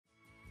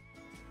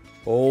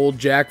Old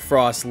Jack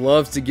Frost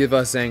loves to give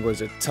us anglers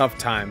a tough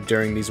time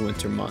during these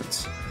winter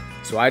months.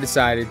 So I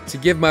decided to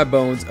give my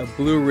bones a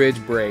Blue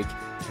Ridge break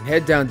and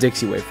head down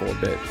Dixie Way for a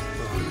bit.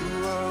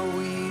 Who are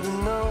we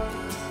to know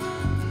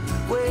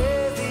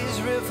where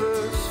these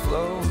rivers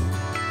flow,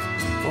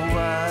 or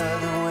why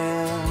the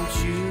wind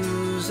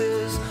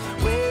chooses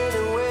when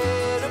and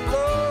where to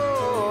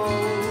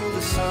blow?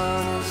 The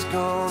sun is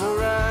gonna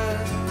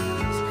rise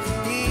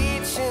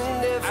each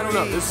and every I don't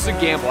know, this is a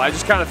gamble. I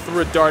just kind of threw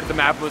a dart at the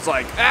map and was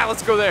like,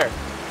 let's go there.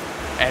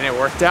 And it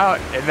worked out,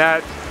 and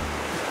that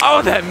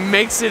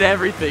makes it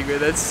everything, man.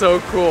 That's so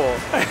cool.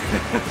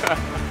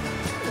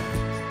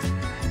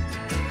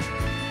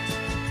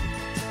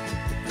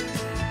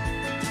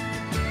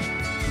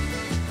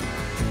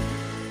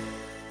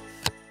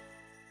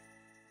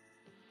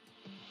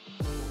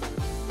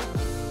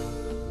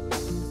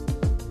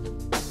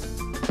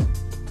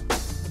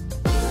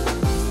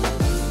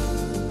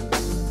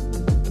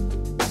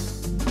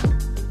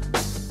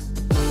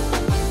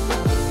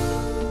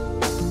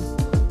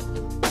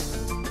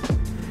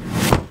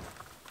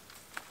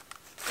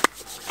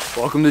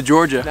 Welcome to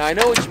Georgia. Now I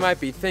know what you might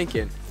be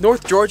thinking.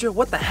 North Georgia?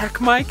 What the heck,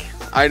 Mike?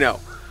 I know.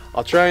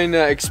 I'll try and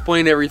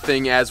explain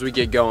everything as we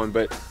get going,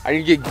 but I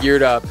need to get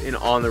geared up and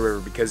on the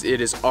river because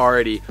it is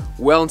already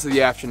well into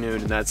the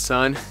afternoon and that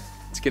sun,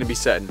 it's gonna be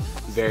setting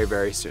very,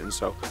 very soon.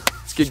 So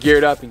let's get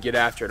geared up and get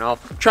after it, and I'll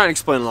try and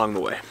explain along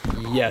the way.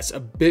 Yes, a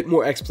bit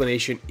more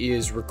explanation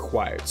is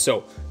required.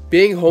 So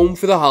being home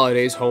for the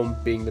holidays, home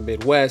being the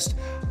Midwest,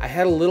 I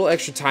had a little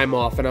extra time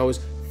off and I was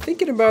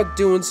thinking about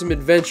doing some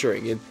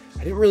adventuring, and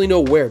I didn't really know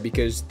where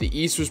because the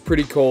east was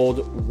pretty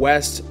cold,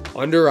 west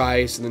under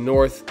ice, and the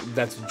north,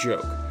 that's a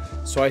joke.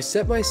 So I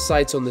set my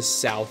sights on the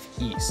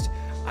southeast.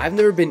 I've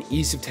never been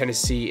east of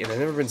Tennessee and I've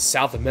never been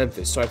south of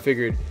Memphis, so I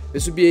figured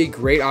this would be a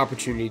great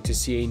opportunity to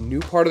see a new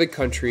part of the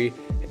country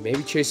and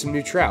maybe chase some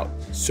new trout.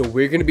 So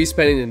we're gonna be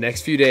spending the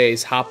next few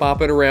days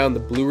hop-hopping around the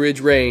Blue Ridge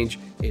Range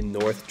in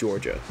North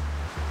Georgia.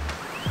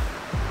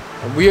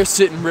 And we are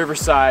sitting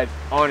riverside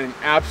on an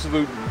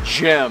absolute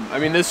gem. I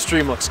mean, this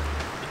stream looks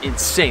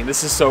insane.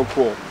 This is so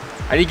cool.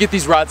 I need to get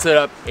these rods set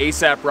up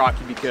ASAP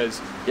Rocky because,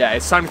 yeah,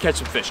 it's time to catch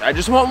some fish. I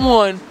just want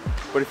one,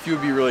 but a few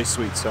would be really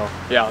sweet. So,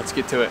 yeah, let's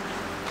get to it.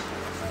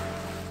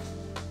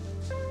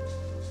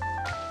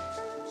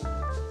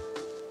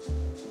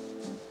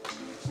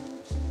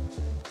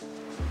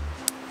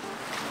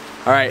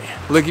 All right,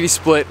 lickety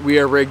split, we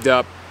are rigged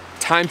up.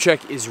 Time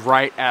check is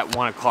right at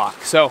 1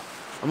 o'clock. So,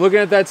 I'm looking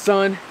at that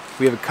sun.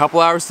 We have a couple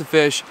hours to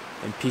fish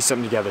and piece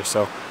something together.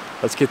 So,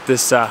 let's get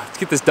this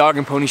dog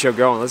and pony show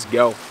going. Let's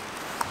go.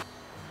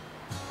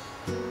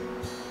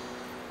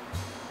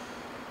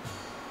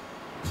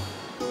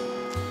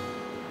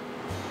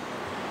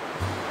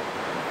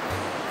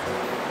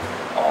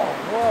 Oh,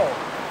 whoa.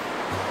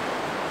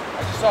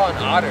 I just saw an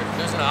otter.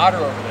 There's an otter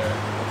over there.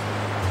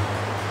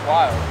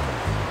 Wild.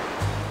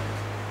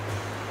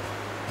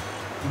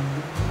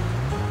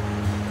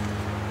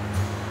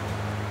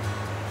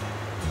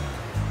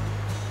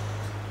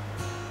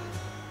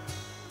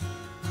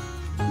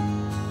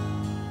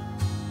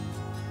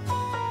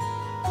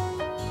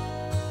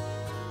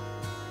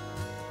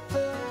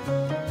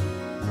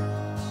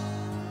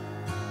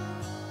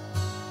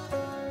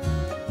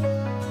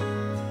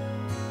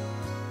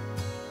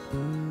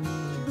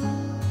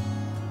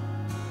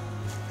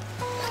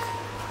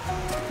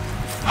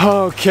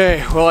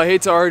 Okay, well, I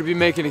hate to already be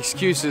making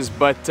excuses,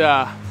 but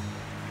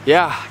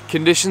yeah,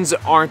 conditions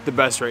aren't the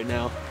best right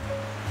now.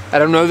 I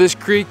don't know this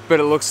creek, but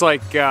it looks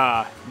like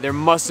there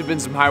must have been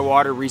some high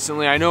water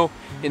recently. I know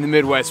in the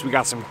Midwest we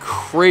got some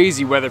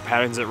crazy weather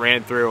patterns that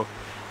ran through,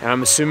 and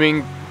I'm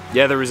assuming,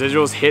 yeah, the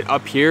residuals hit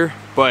up here,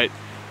 but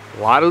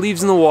a lot of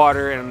leaves in the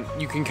water, and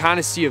you can kind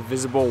of see a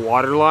visible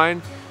water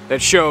line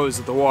that shows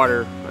that the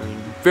water, I mean,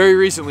 very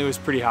recently was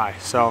pretty high.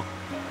 So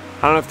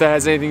I don't know if that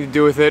has anything to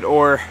do with it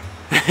or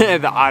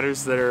the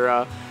otters that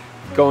are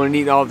going and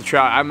eating all the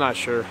trout. I'm not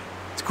sure.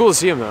 It's cool to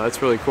see them though.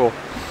 That's really cool.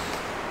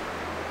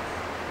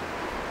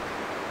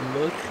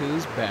 Look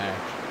who's back.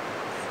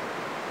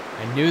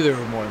 I knew there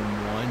were more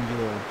than one,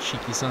 you little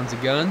cheeky sons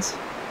of guns.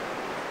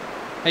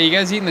 Hey, you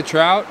guys eating the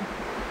trout?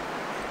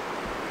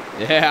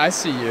 Yeah, I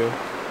see you.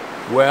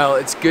 Well,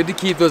 it's good to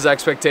keep those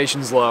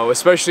expectations low,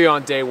 especially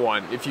on day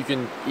one, if you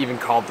can even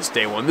call this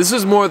day one. This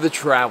is more the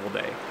travel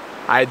day.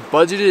 I had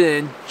budgeted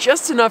in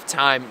just enough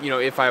time, you know,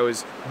 if I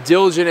was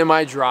diligent in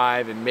my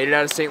drive and made it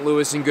out of St.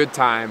 Louis in good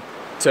time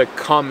to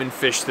come and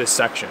fish this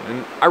section.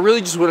 And I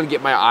really just wanted to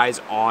get my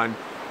eyes on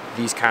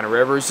these kind of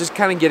rivers, just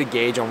kind of get a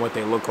gauge on what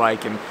they look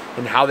like and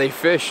how they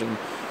fish. And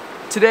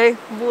today,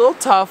 a little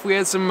tough. We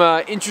had some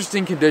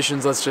interesting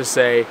conditions, let's just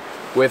say,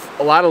 with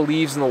a lot of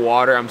leaves in the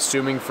water, I'm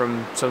assuming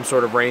from some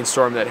sort of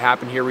rainstorm that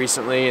happened here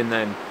recently, and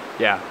then,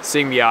 yeah,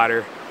 seeing the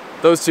otter.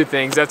 Those two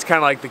things, that's kind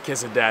of like the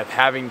kiss of death,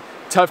 having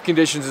tough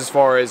conditions as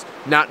far as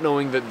not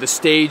knowing the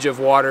stage of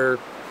water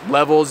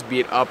levels, be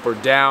it up or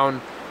down,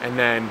 and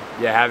then,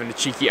 yeah, having a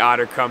cheeky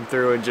otter come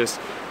through and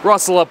just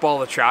rustle up all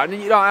the trout.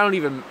 And, you know, I don't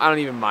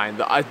even mind.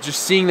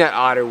 Just seeing that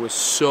otter was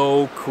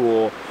so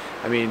cool.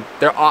 I mean,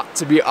 there ought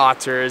to be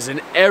otters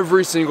in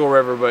every single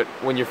river, but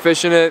when you're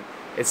fishing it,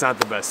 it's not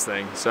the best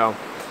thing. So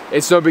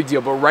it's no big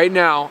deal. But right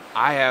now,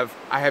 I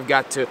have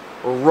got to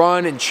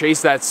run and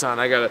chase that sun.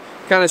 I gotta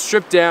kind of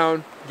strip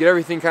down, get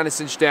everything kind of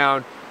cinched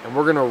down, and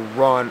we're gonna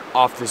run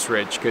off this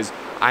ridge because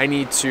I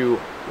need to,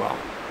 well,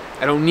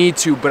 I don't need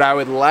to, but I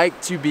would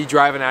like to be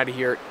driving out of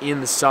here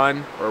in the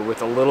sun or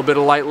with a little bit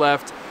of light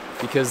left,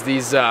 because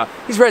these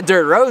red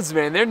dirt roads,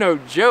 man, they're no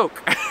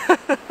joke.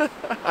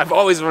 I've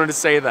always wanted to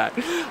say that.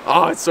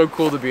 Oh, it's so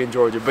cool to be in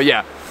Georgia. But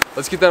yeah,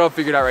 let's get that all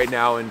figured out right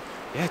now and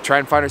yeah, try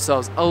and find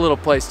ourselves a little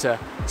place to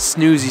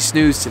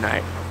snooze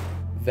tonight.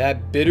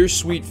 That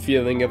bittersweet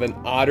feeling of an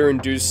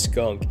otter-induced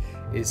skunk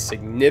is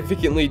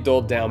significantly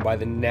dulled down by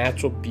the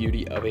natural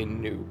beauty of a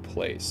new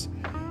place.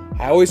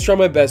 I always try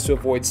my best to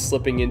avoid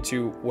slipping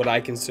into what I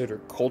consider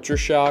culture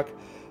shock,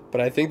 but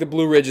I think the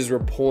Blue Ridges were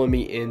pulling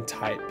me in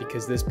tight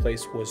because this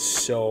place was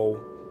so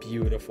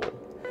beautiful.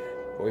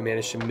 But we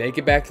managed to make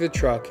it back to the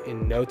truck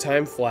in no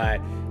time flat,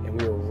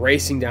 and we were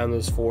racing down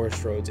those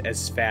forest roads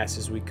as fast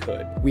as we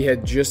could. We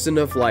had just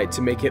enough light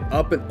to make it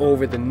up and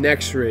over the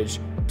next ridge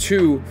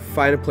to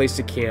find a place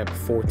to camp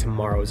for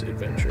tomorrow's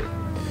adventure.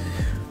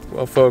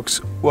 Well,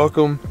 folks,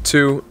 welcome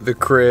to the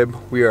crib.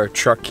 We are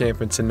truck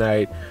camping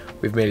tonight.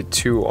 We've made it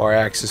to our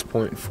access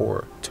point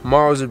for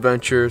tomorrow's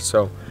adventure,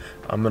 so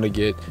I'm gonna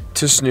get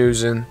to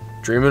snoozing,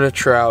 dreaming of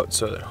trout,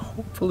 so that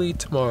hopefully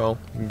tomorrow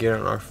we can get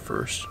on our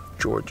first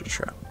Georgia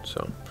trout.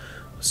 So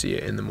I'll see you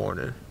in the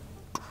morning.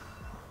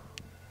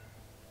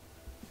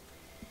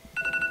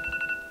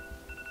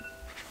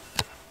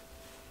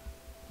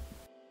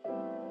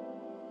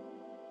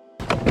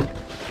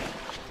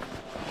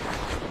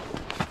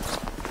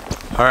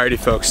 Alrighty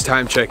folks,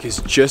 time check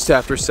is just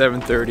after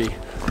 7:30.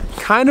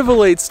 Kind of a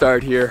late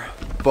start here,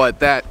 but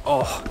that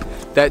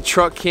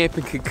truck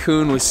camping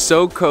cocoon was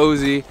so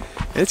cozy,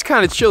 and it's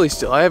kind of chilly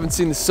still. I haven't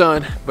seen the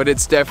sun, but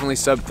it's definitely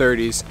sub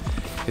 30s.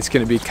 It's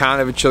gonna be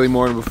kind of a chilly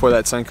morning before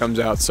that sun comes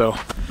out, so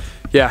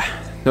yeah,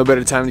 no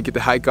better time to get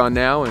the hike on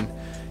now and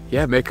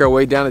yeah, make our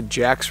way down to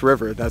Jack's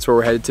River. That's where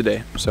we're headed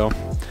today, so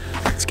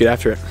let's get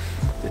after it.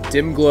 The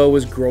dim glow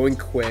was growing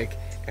quick,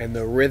 and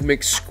the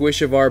rhythmic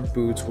squish of our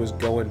boots was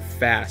going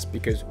fast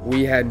because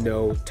we had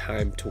no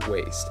time to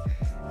waste.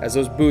 As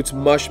those boots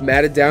mushed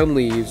matted down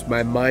leaves,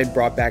 my mind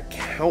brought back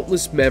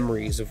countless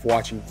memories of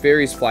watching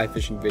various fly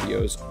fishing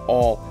videos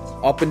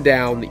all up and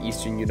down the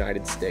eastern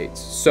United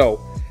States. So,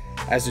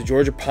 as the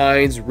Georgia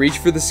pines reached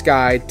for the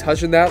sky,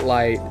 touching that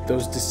light,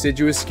 those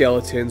deciduous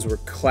skeletons were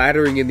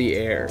clattering in the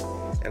air.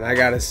 And I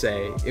gotta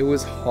say, it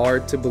was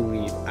hard to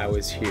believe I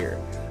was here.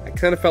 I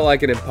kind of felt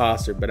like an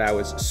imposter, but I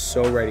was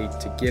so ready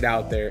to get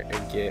out there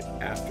and get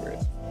after it.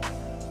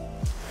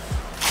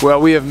 Well,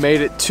 we have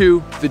made it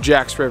to the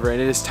Jack's River, and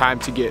it is time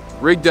to get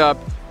rigged up,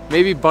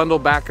 maybe bundle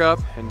back up,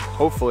 and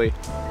hopefully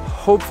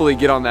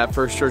get on that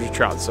first Georgia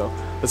trout. So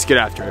let's get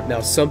after it. Now,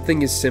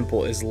 something as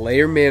simple as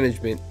layer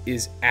management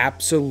is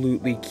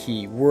absolutely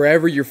key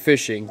wherever you're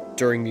fishing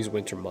during these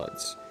winter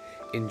months.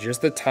 In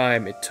just the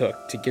time it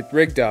took to get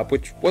rigged up,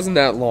 which wasn't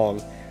that long,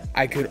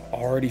 I could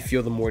already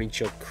feel the morning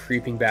chill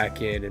creeping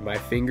back in, and my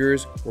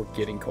fingers were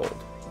getting cold.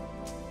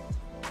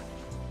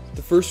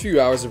 The first few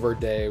hours of our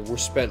day were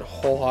spent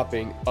hole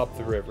hopping up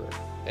the river,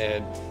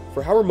 and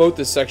for how remote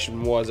this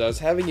section was, I was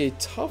having a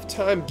tough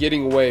time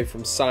getting away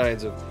from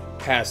signs of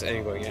past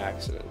angling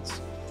accidents.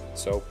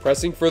 So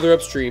pressing further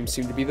upstream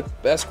seemed to be the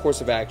best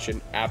course of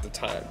action at the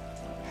time.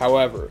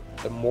 However,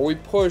 the more we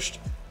pushed,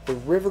 the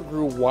river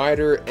grew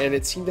wider and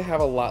it seemed to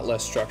have a lot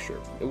less structure.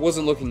 It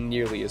wasn't looking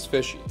nearly as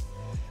fishy.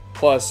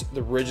 Plus,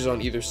 the ridges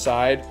on either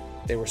side,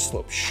 they were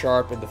sloped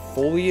sharp and the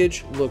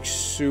foliage looked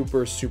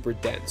super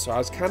dense. So I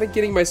was kind of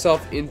getting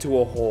myself into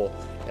a hole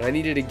and I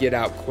needed to get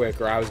out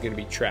quick or I was going to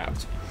be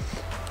trapped.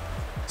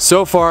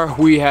 So far,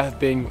 we have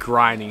been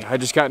grinding. I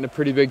just got in a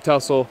pretty big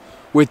tussle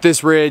with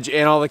this ridge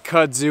and all the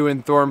kudzu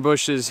and thorn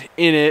bushes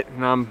in it,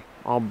 and I'm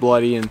all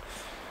bloody and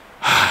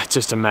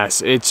just a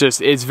mess. It's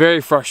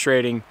very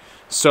frustrating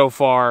so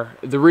far.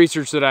 The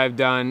research that I've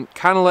done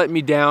kind of let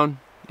me down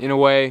in a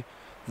way.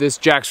 This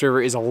Jack's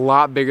River is a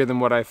lot bigger than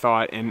what I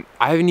thought, and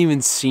I haven't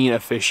even seen a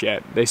fish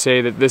yet. They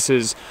say that this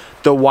is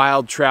the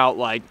wild trout,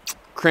 like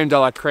creme de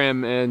la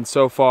creme, and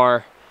so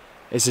far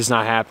it's just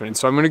not happening.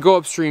 So I'm gonna go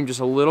upstream just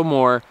a little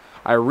more.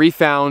 I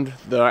refound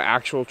the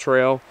actual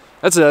trail.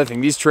 That's another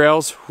thing, these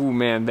trails, ooh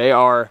man, they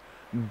are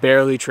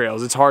barely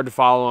trails. It's hard to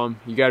follow them.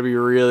 You gotta be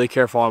really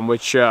careful on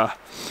which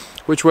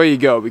way you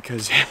go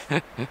because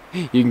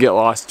you can get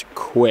lost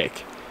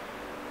quick.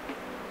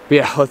 But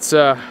yeah,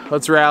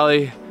 let's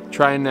rally.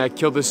 Try and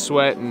kill this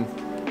sweat and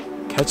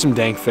catch some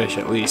dang fish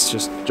at least.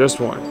 Just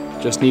one.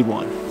 Just need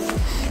one.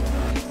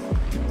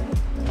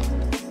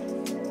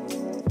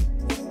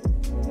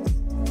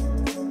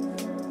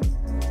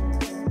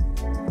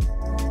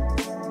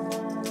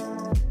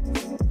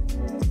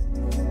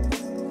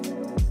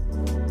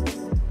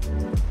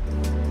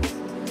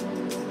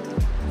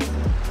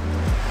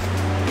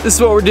 This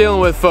is what we're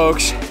dealing with,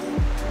 folks.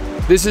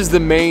 This is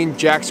the main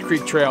Jack's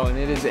Creek Trail and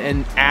it is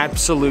an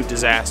absolute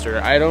disaster.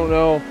 I don't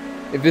know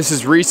if this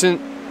is recent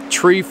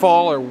tree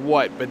fall or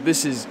what, but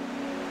this is,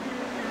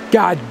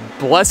 God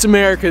bless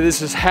America,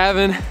 this is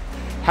having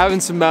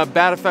some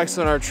bad effects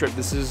on our trip.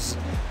 This is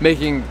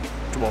making,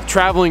 well,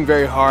 traveling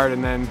very hard,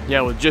 and then,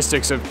 yeah,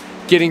 logistics of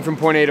getting from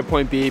point A to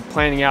point B,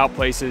 planning out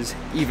places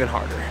even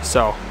harder.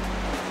 So,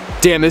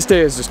 damn, this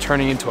day is just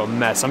turning into a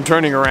mess. I'm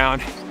turning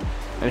around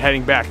and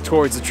heading back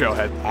towards the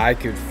trailhead. I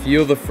could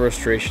feel the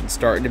frustration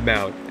starting to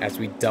mount as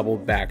we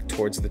doubled back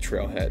towards the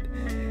trailhead.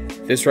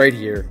 This right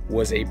here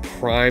was a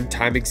prime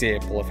time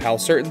example of how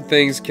certain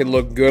things can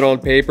look good on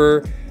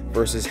paper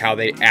versus how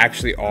they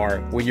actually are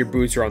when your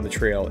boots are on the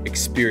trail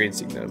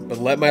experiencing them. But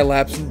let my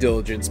lapse in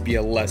diligence be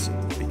a lesson,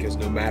 because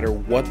no matter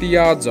what the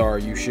odds are,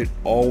 you should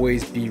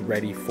always be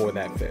ready for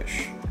that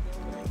fish.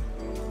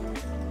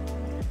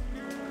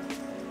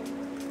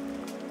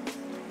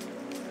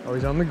 Oh,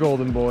 he's on the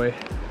golden boy.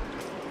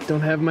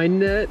 Don't have my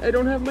net, I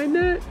don't have my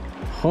net.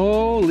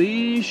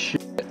 Holy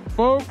shit,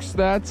 folks,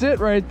 that's it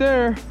right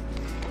there.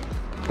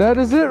 That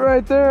is it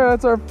right there.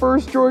 That's our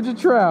first Georgia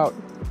trout.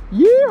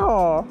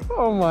 Yeehaw!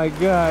 Oh my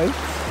gosh.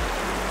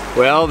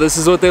 Well, this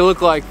is what they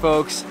look like,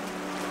 folks.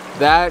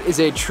 That is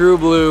a true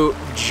blue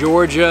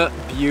Georgia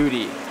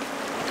beauty.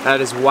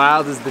 That is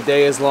wild as the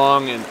day is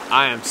long, and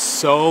I am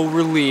so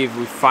relieved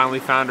we finally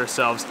found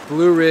ourselves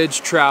Blue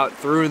Ridge trout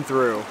through and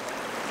through.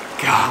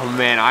 God,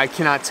 man, I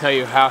cannot tell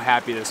you how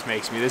happy this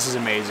makes me. This is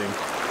amazing.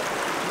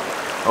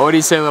 Oh, what do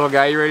you say, little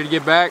guy? You ready to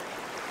get back?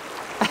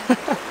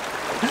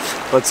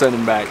 Let's send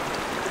him back.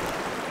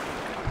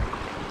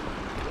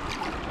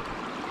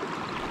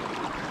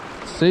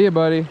 See ya,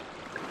 buddy.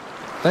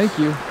 Thank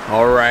you.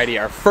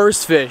 Alrighty, our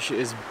first fish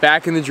is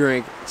back in the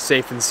drink,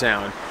 safe and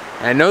sound.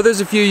 And I know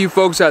there's a few of you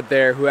folks out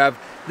there who have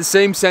the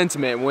same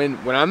sentiment.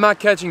 When I'm not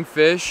catching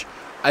fish,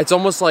 it's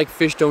almost like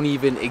fish don't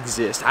even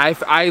exist.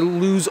 I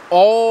lose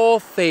all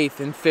faith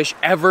in fish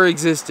ever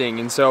existing.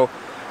 And so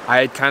I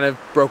had kind of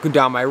broken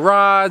down my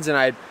rods, and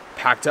I had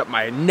packed up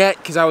my net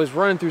because I was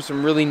running through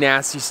some really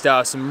nasty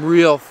stuff, some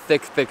real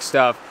thick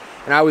stuff,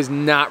 and I was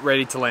not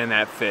ready to land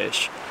that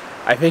fish.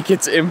 I think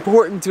it's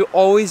important to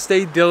always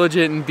stay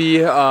diligent and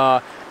be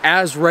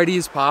as ready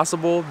as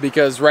possible,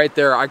 because right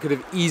there I could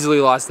have easily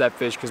lost that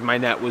fish because my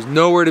net was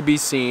nowhere to be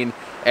seen,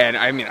 and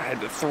I mean, I had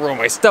to throw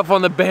my stuff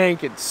on the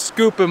bank and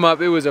scoop him up.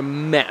 It was a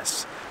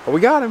mess, but we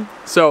got him.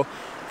 So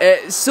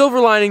silver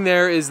lining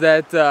there is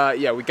that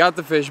yeah, we got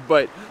the fish,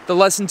 but the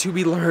lesson to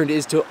be learned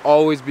is to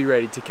always be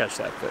ready to catch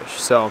that fish.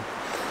 So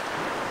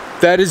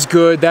that is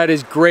good, that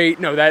is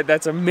great. No,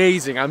 that's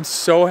amazing. I'm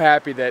so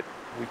happy that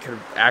we could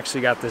have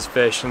actually got this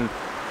fish. And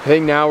I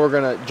think now we're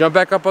gonna jump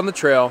back up on the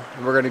trail,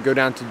 and we're gonna go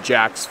down to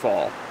Jack's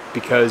Fall,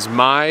 because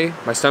my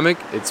stomach,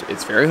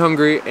 it's very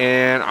hungry,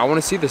 and I want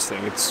to see this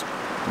thing. It's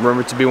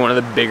rumored to be one of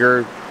the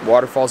bigger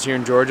waterfalls here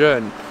in Georgia,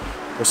 and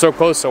we're so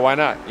close, so why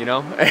not, you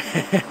know?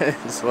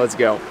 So let's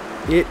go.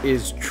 It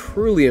is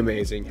truly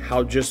amazing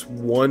how just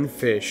one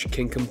fish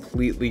can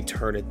completely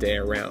turn a day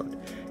around.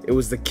 It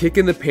was the kick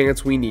in the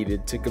pants we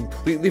needed to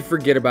completely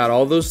forget about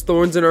all those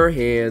thorns in our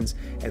hands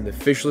and the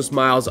fishless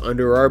miles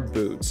under our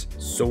boots.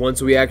 So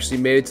once we actually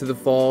made it to the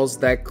falls,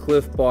 that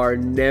Cliff Bar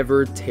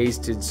never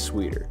tasted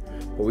sweeter.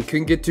 But we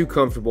couldn't get too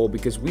comfortable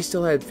because we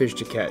still had fish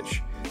to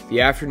catch. The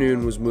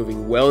afternoon was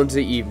moving well into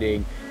the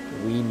evening,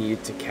 and we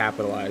needed to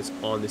capitalize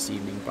on this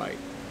evening bite.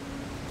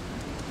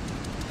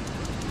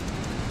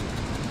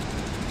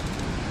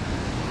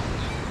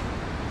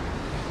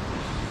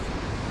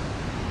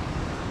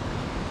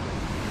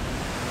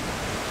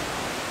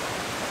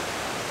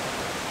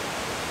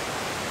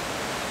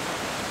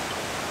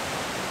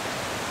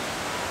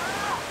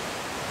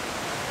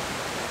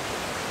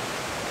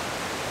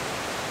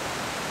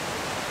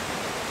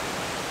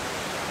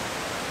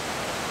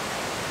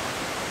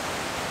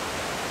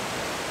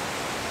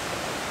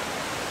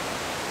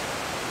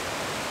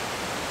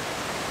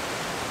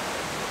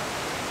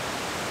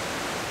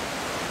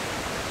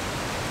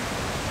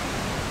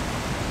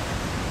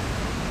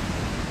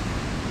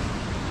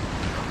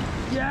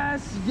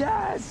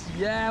 Yes,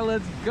 yeah,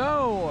 let's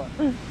go.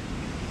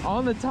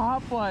 On the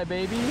top fly,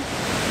 baby.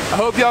 I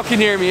hope y'all can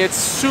hear me. It's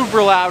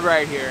super loud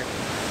right here.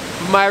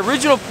 My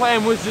original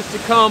plan was just to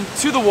come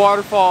to the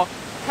waterfall,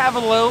 have a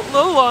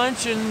little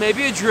lunch and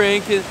maybe a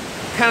drink, and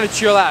kind of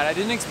chill out. I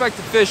didn't expect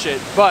to fish it,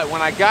 but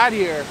when I got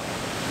here,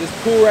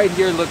 this pool right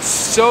here looked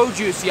so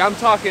juicy. I'm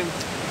talking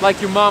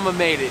like your mama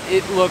made it.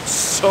 It looked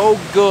so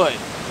good.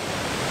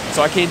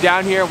 So I came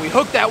down here and we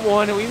hooked that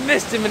one and we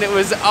missed him, and it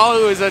was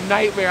a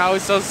nightmare. I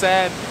was so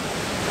sad.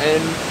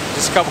 And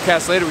just a couple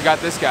casts later, we got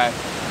this guy.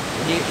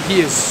 He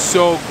is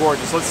so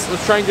gorgeous.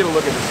 Let's try and get a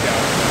look at this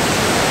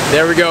guy.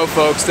 There we go,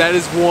 folks. That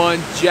is one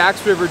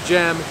Jack's River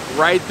gem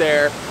right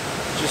there.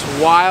 Just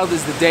wild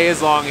as the day is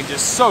long and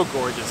just so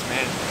gorgeous,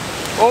 man.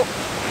 Oh,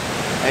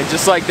 and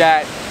just like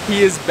that,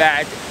 he is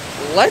back.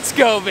 Let's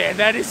go, man.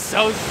 That is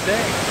so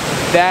sick.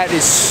 That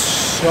is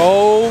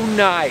so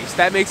nice.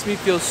 That makes me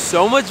feel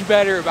so much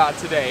better about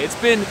today.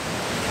 It's been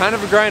kind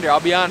of a grinder,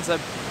 I'll be honest.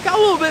 I've got a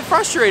little bit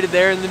frustrated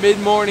there in the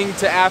mid-morning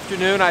to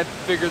afternoon. I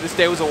figured this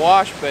day was a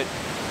wash, but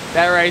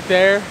that right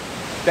there,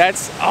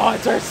 it's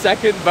our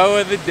second bow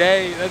of the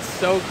day. That's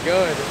so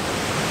good.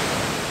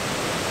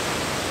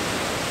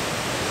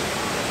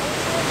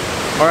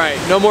 All right,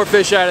 no more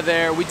fish out of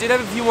there. We did have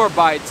a few more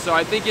bites, so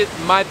I think it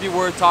might be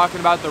worth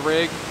talking about the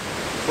rig.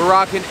 We're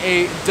rocking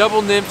a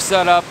double nymph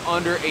setup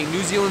under a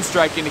New Zealand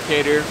strike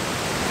indicator,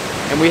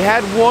 and we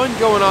had one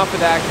going off of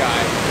that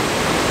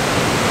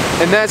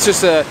guy. And that's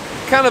just a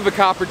kind of a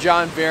Copper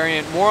John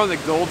variant, more on the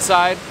gold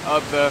side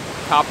of the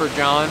Copper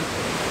John.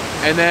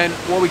 And then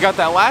what we got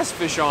that last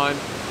fish on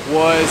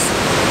was,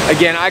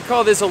 again, I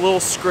call this a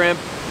little scrimp.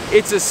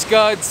 It's a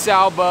scud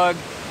sow bug,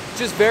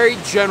 just very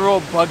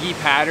general buggy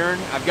pattern.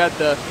 I've got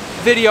the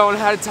video on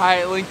how to tie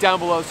it linked down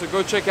below, so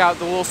go check out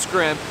the little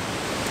scrimp.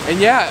 And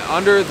yeah,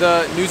 under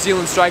the New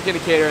Zealand strike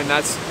indicator, and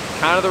that's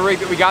kind of the rig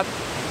that we got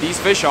these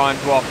fish on.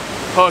 Well,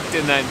 hooked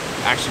and then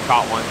actually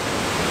caught one.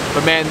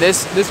 But man,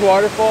 this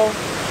waterfall,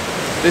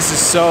 this is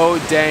so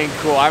dang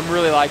cool. I'm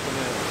really liking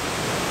this.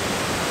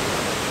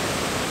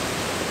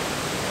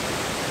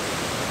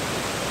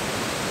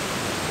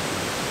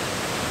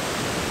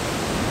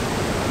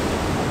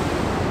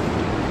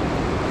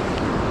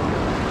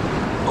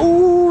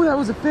 Ooh, that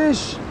was a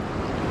fish.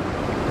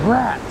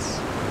 Rats.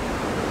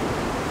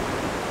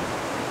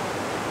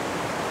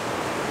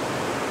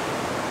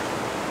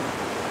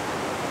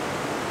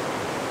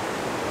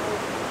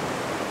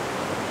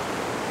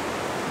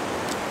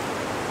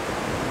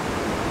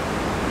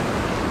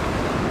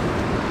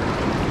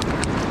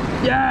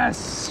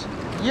 Yes!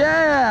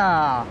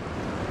 Yeah!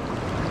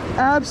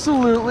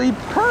 Absolutely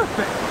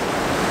perfect!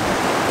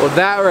 Well,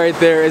 that right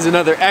there is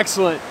another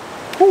excellent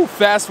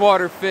fast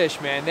water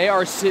fish, man. They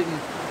are sitting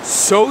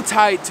so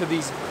tight to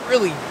these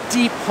really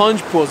deep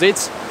plunge pools.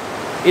 It's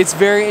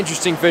very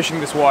interesting fishing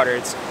this water.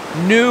 It's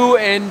new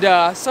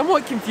and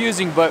somewhat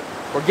confusing, but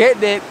we're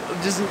getting it.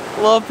 Just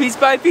a little piece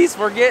by piece,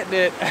 we're getting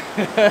it.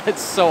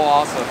 It's so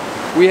awesome.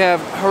 We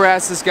have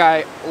harassed this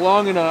guy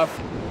long enough.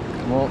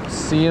 Well,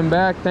 see him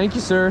back. Thank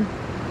you, sir.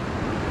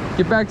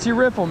 Get back to your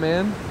riffle,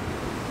 man.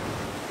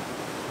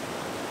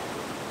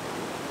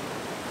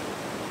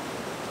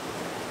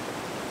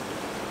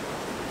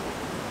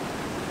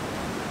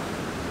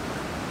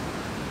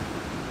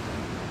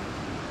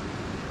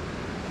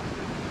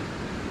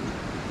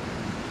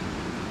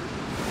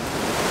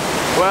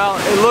 Well,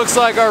 it looks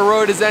like our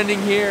road is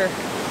ending here.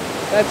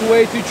 That's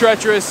way too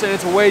treacherous and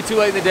it's way too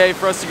late in the day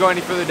for us to go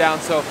any further down,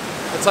 so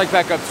let's hike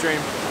back upstream.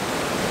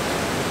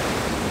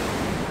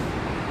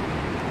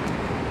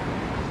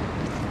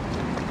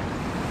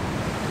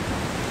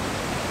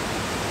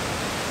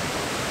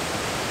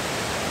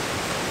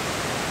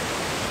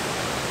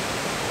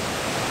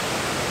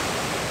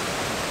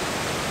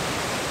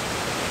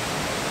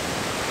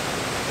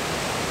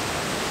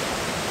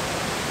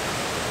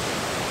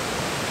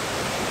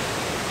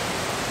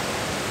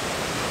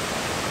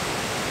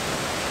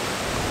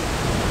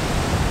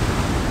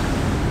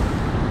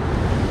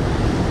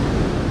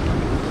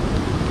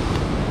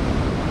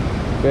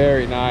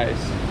 Very nice.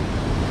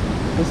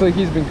 Looks like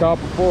he's been caught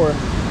before.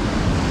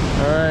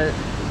 All right.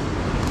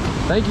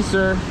 Thank you,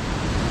 sir.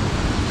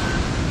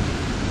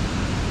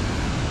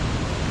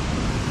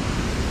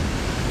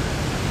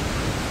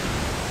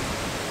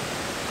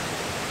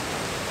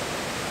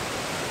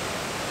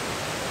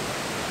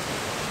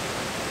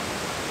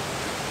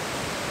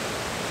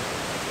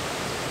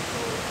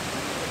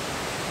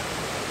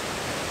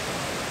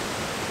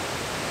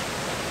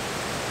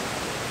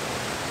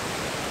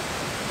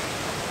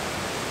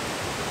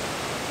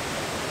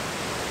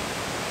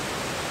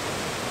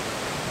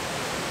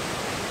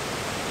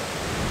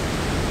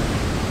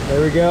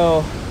 There we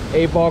go.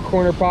 8-ball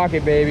corner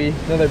pocket, baby.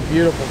 Another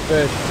beautiful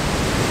fish.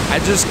 I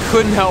just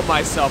couldn't help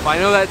myself. I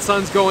know that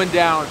sun's going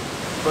down,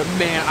 but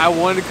man, I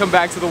wanted to come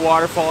back to the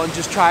waterfall and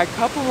just try a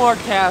couple more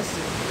casts.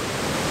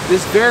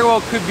 This very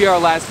well could be our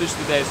last fish of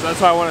the day, so that's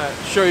why I want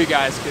to show you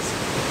guys, because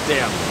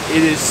damn,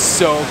 it is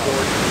so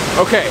gorgeous.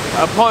 Okay,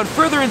 upon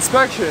further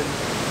inspection,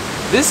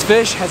 this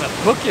fish has a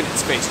hook in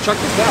its face. Check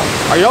this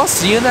out. Are y'all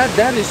seeing that?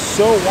 That is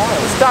so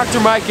wild. Let's Dr.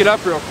 Mike it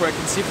up real quick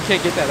and see if we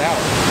can't get that out.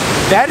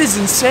 That is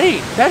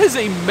insane. That is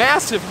a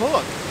massive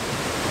hook.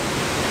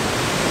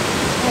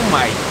 Oh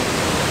my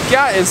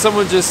God. And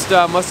someone just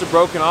must have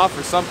broken off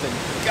or something.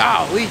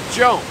 Golly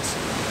Jones.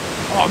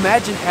 Oh,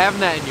 imagine having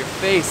that in your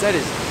face. That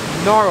is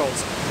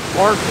gnarls.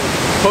 Sparkling.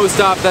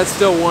 Post-op, that's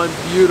still one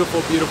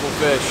beautiful, beautiful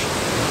fish.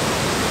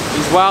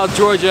 These Wild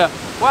Georgia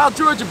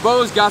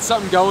bows got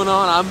something going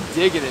on. I'm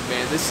digging it,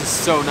 man. This is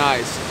so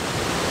nice.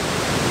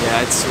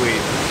 Yeah, it's sweet.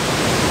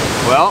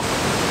 Well,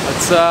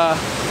 let's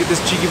get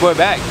this cheeky boy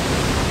back.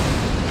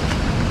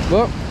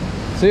 Well,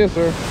 see you,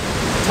 sir.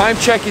 Time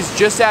check is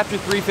just after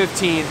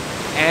 3:15,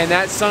 and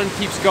that sun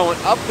keeps going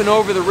up and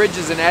over the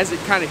ridges, and as it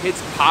kind of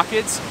hits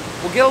pockets,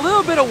 we'll get a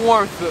little bit of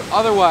warmth, but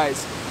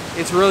otherwise,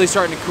 it's really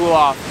starting to cool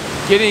off.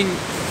 Getting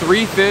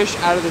 3 fish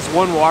out of this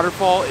one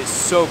waterfall is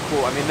so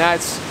cool. I mean,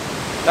 that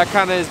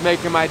kind of is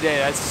making my day.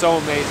 That's so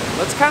amazing.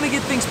 Let's kind of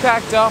get things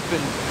packed up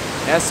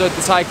and start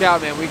this hike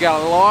out, man. We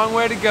got a long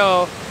way to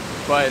go,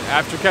 but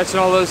after catching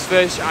all those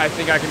fish, I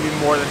think I can be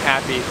more than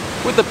happy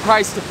with the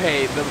price to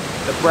pay, the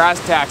brass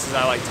taxes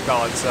I like to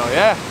call it. So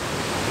yeah,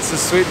 this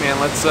is sweet, man.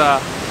 Let's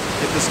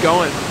get this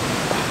going.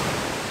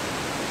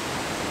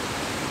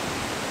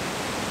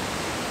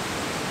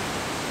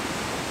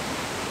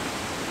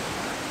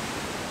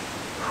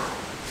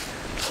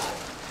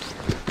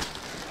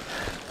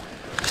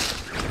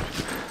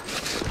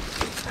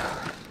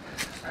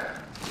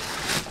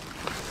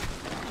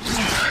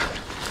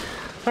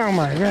 Oh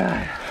my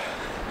God.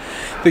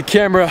 The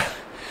camera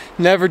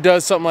never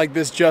does something like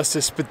this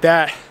justice, but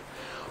that,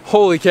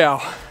 holy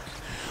cow.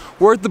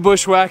 Worth the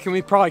bushwhack, and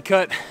we probably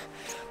cut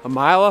a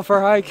mile off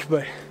our hike,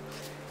 but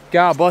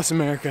God bless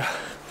America.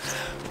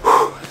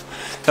 Whew,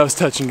 that was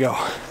touch and go.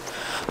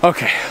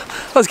 Okay,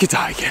 let's get to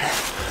hiking.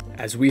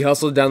 As we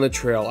hustled down the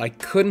trail, I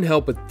couldn't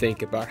help but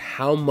think about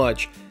how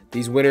much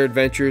these winter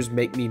adventures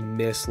make me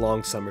miss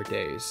long summer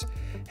days.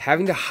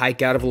 Having to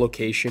hike out of a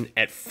location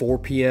at 4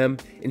 p.m.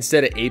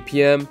 instead of 8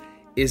 p.m.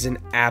 is an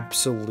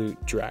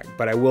absolute drag.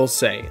 But I will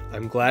say,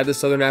 I'm glad the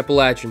Southern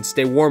Appalachians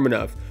stay warm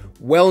enough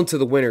well into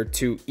the winter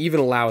to even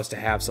allow us to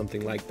have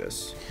something like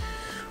this.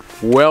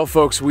 Well,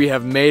 folks, we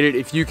have made it.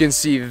 If you can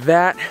see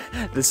that,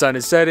 the sun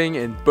is setting,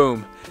 and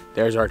boom,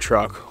 there's our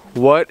truck.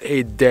 What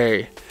a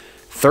day.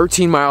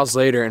 13 miles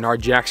later, and our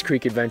Jack's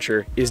Creek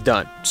adventure is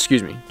done.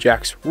 Excuse me,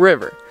 Jack's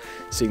River.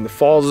 Seeing the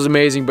falls is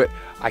amazing, but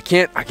I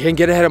can't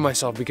get ahead of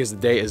myself because the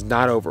day is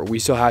not over. We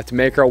still have to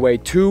make our way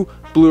to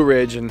Blue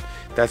Ridge, and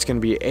that's gonna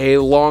be a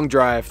long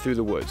drive through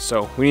the woods.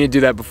 So we need to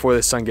do that before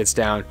the sun gets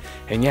down.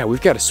 And yeah,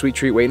 we've got a sweet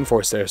treat waiting for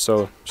us there,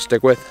 so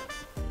stick with.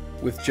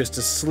 With just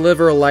a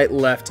sliver of light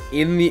left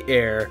in the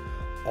air,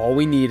 all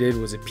we needed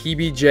was a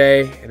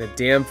PBJ and a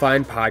damn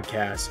fine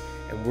podcast,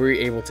 and we were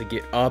able to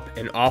get up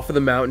and off of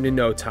the mountain in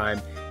no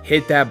time,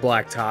 hit that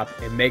blacktop,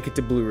 and make it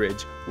to Blue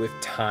Ridge with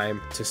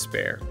time to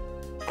spare.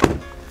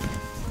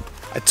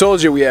 I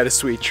told you we had a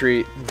sweet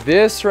treat.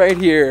 This right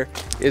here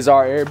is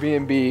our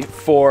Airbnb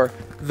for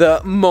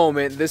the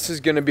moment. This is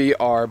gonna be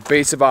our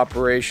base of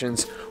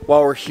operations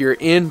while we're here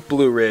in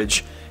Blue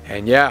Ridge.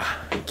 And yeah,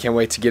 can't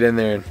wait to get in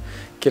there and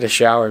get a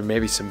shower and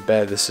maybe some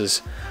bed. This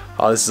is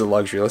a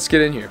luxury. Let's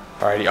get in here.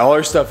 Alrighty, all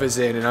our stuff is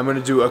in, and I'm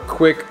gonna do a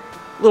quick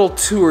little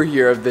tour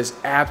here of this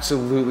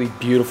absolutely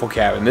beautiful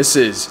cabin. This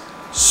is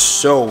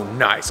so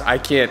nice. I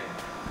can't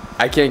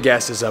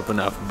gas this up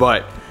enough.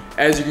 But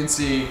as you can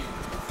see,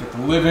 we got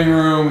the living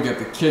room, we got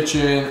the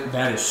kitchen.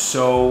 That is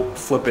so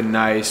flippin'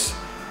 nice.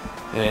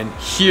 And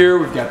here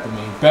we've got the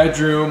main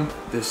bedroom.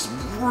 This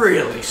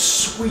really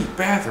sweet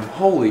bathroom.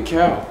 Holy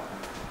cow.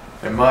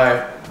 And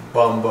my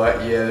bum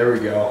butt. Yeah, there we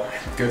go.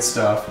 Good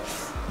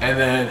stuff. And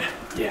then,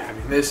 yeah, I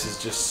mean, this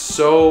is just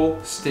so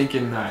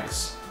stinking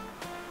nice.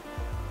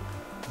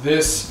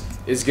 This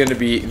is gonna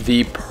be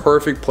the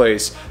perfect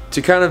place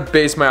to kind of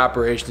base my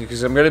operations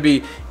because I'm gonna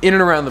be in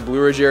and around the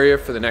Blue Ridge area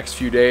for the next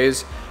few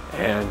days.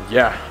 And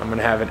yeah, I'm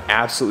gonna have an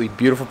absolutely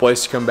beautiful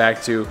place to come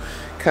back to,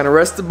 kind of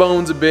rest the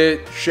bones a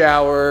bit,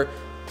 shower,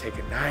 take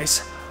a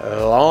nice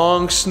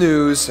long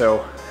snooze.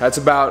 So that's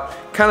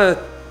about kind of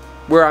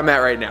where I'm at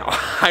right now.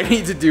 I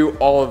need to do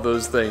all of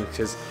those things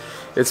because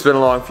it's been a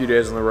long few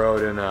days on the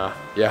road, and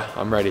yeah,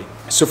 I'm ready.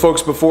 So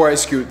folks, before I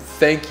scoot,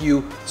 thank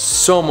you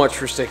so much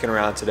for sticking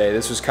around today.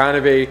 This was kind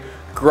of a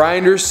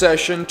grinder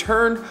session,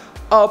 turned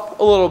up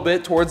a little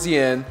bit towards the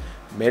end,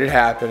 made it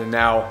happen, and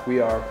now we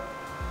are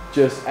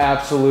just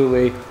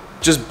absolutely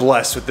just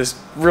blessed with this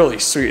really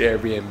sweet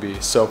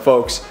Airbnb. So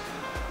folks,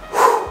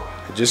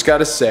 I just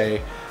gotta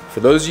say,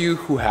 for those of you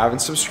who haven't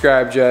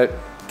subscribed yet,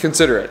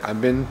 consider it. I've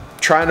been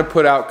trying to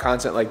put out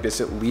content like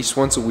this at least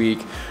once a week,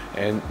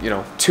 and you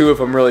know, 2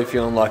 if I'm really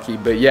feeling lucky.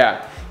 But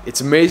yeah,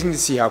 it's amazing to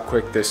see how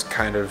quick this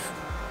kind of,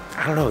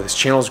 I don't know, this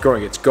channel is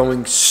growing. It's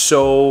going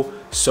so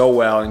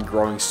well and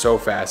growing so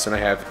fast, and I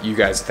have you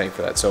guys to thank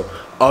for that. So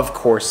of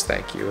course,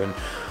 thank you. And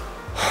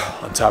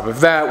on top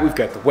of that, we've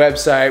got the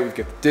website, we've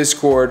got the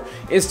Discord,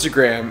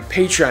 Instagram,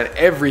 Patreon,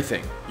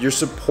 everything. Your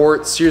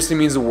support seriously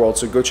means the world,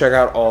 so go check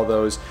out all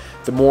those.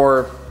 The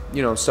more,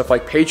 you know, stuff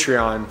like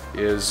Patreon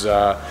is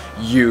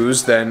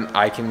used, then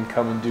I can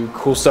come and do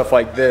cool stuff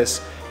like this,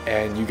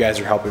 and you guys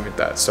are helping with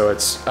that. So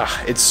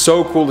it's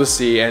so cool to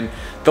see. And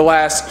the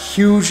last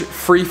huge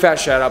free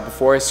fast shout out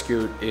before I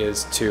scoot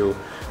is to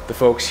the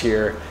folks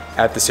here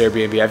at this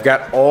Airbnb. I've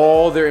got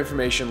all their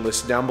information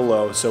listed down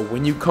below, so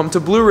when you come to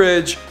Blue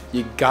Ridge,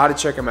 you gotta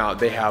check them out.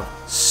 They have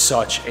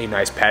such a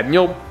nice pad, and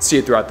you'll see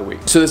it throughout the week.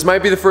 So this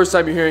might be the first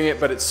time you're hearing it,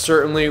 but it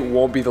certainly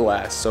won't be the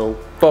last. So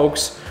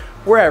folks,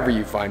 wherever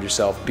you find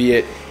yourself, be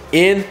it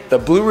in the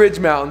Blue Ridge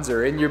Mountains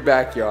or in your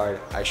backyard,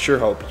 I sure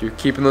hope you're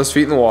keeping those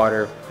feet in the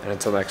water. And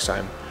until next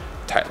time,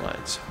 tight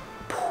lines.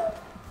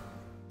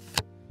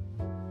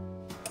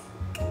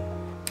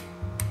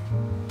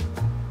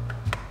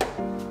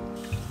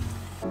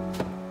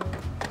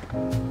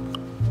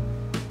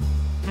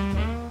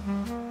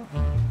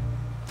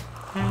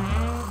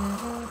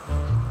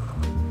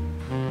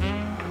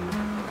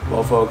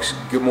 Well folks,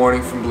 good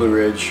morning from Blue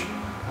Ridge.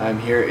 I'm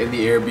here in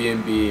the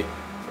Airbnb.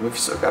 We've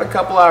still got a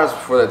couple hours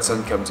before that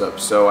sun comes up,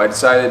 so I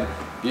decided it'd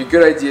be a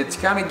good idea to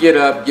kind of get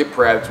up, get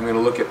prepped. I'm going to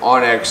look at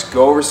OnX,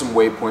 go over some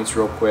waypoints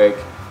real quick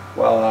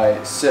while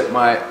I sip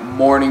my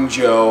morning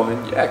Joe,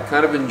 and yeah,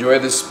 kind of enjoy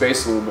this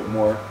space a little bit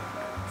more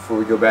before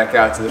we go back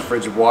out to the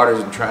frigid waters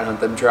and try and hunt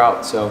them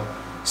trout. So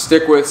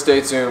stick with,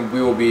 stay tuned.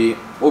 We'll be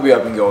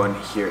up and going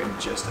here in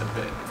just a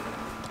bit.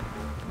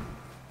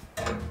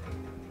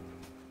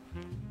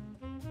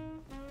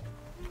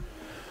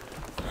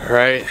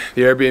 Alright,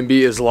 the Airbnb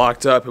is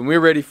locked up and we're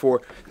ready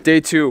for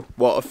day 2,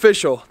 well,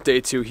 official day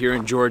 2 here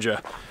in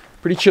Georgia.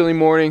 Pretty chilly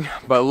morning,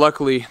 but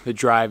luckily the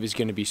drive is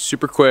going to be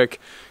super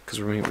quick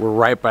because we're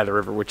right by the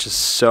river, which is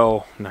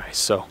so nice.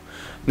 So,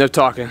 no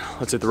talking,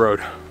 let's hit the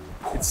road.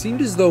 It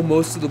seemed as though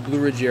most of the Blue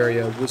Ridge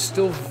area was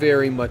still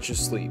very much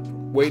asleep,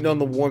 waiting on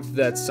the warmth of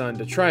that sun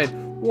to try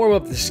and warm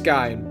up the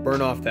sky and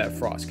burn off that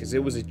frost, because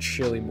it was a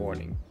chilly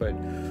morning. But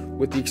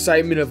with the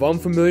excitement of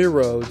unfamiliar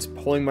roads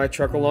pulling my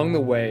truck along the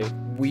way,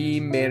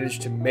 we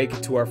managed to make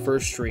it to our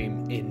first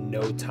stream in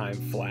no time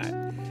flat.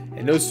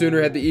 And no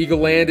sooner had the Eagle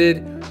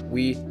landed,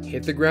 we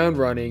hit the ground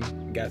running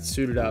and got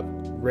suited up,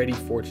 ready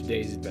for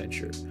today's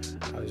adventure.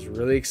 I was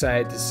really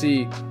excited to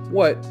see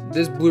what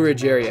this Blue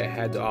Ridge area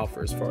had to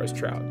offer as far as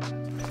trout.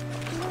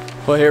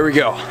 Well, here we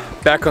go,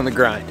 back on the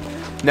grind.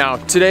 Now,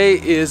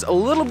 today is a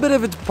little bit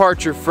of a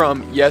departure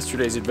from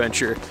yesterday's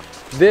adventure.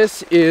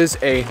 This is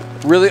a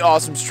really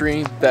awesome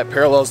stream that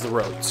parallels the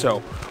road.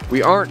 So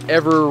we aren't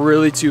ever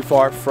really too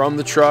far from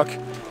the truck.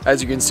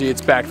 As you can see,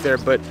 it's back there,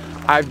 but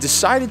I've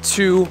decided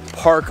to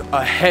park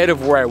ahead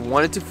of where I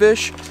wanted to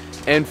fish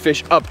and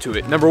fish up to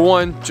it. Number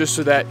one, just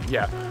so that, we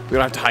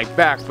don't have to hike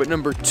back, but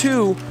number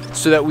two,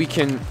 so that we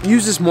can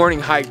use this morning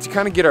hike to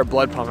kind of get our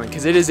blood pumping,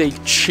 because it is a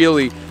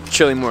chilly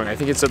morning. I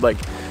think it said like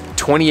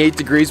 28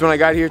 degrees when I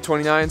got here,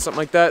 29, something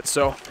like that.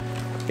 So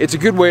it's a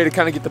good way to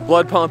kind of get the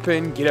blood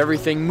pumping, get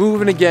everything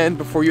moving again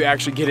before you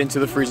actually get into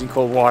the freezing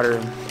cold water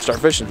and start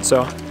fishing.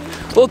 So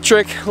little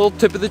trick, little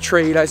tip of the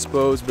trade, I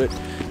suppose, but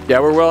yeah,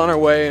 we're well on our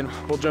way and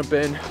we'll jump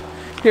in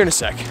here in a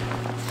sec.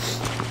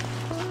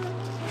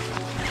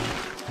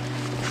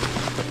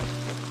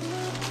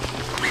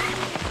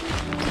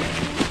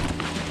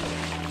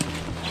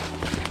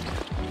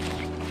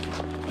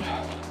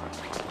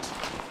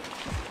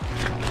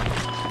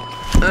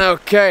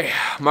 Okay,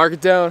 mark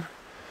it down.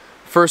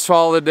 First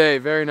fall of the day,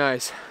 very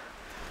nice.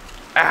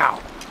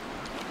 Ow.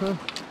 Huh.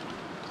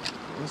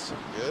 This is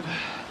good.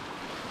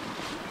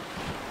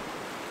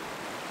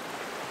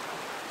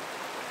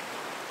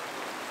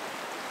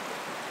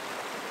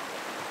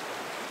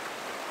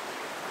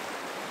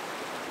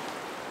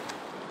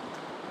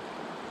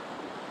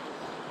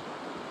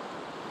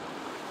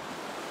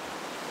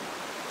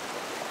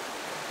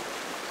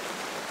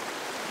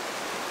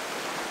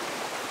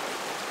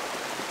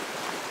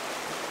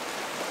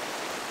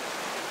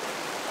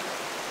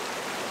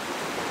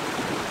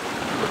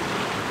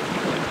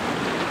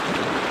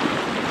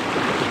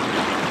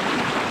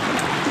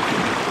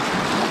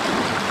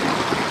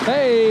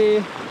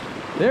 Hey,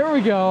 there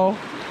we go.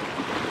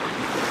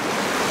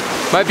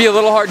 Might be a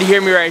little hard to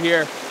hear me right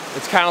here.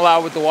 It's kind of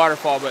loud with the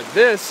waterfall, but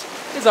this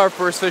is our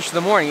first fish of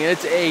the morning, and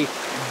it's a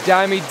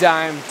dime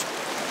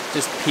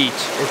just peach.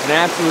 It's an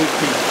absolute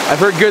peach. I've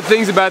heard good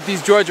things about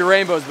these Georgia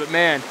rainbows, but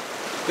man,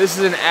 this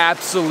is an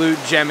absolute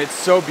gem. It's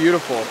so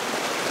beautiful.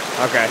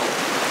 Okay,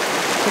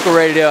 I think we're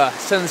ready to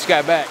send this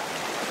guy back.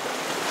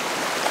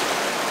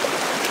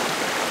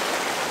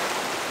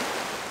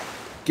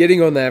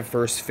 Getting on that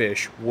first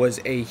fish was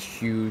a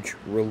huge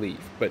relief,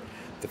 but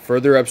the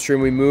further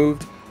upstream we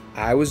moved,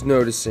 I was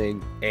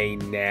noticing a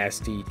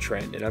nasty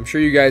trend, and I'm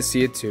sure you guys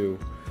see it too,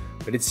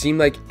 but it seemed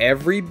like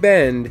every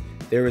bend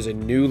there was a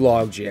new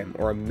log jam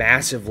or a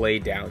massive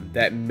laydown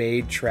that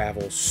made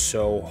travel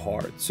so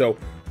hard. So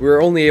we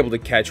were only able to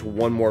catch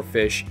one more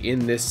fish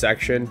in this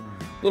section.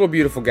 Little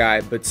beautiful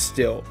guy, but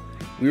still,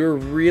 we were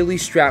really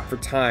strapped for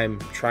time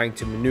trying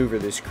to maneuver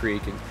this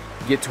creek and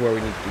get to where we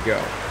needed to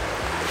go.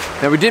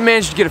 Now we didn't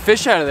manage to get a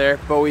fish out of there,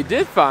 but we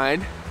did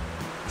find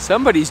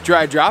somebody's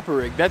dry dropper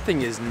rig. That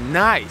thing is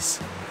nice.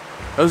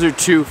 Those are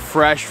two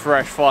fresh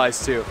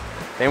flies too.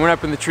 They weren't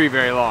up in the tree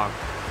very long.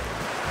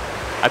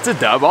 That's a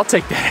dub. I'll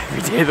take that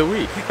every day of the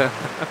week.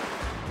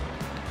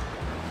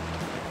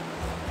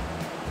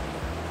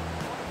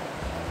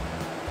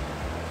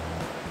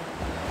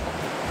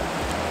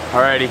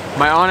 Alrighty,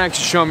 my Onyx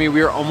is showing me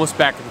we are almost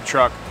back at the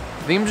truck.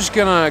 I think I'm just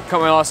gonna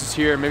cut my losses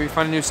here and maybe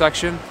find a new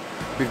section.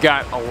 We've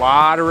got a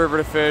lot of river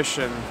to fish,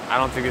 and I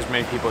don't think there's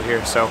many people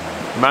here, so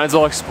we might as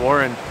well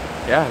explore. And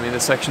yeah, I mean,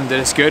 this section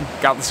did us good.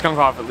 Got the skunk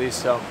off at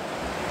least, so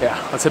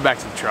yeah, let's head back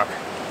to the truck.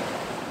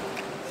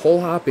 Hole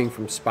hopping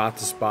from spot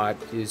to spot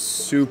is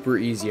super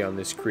easy on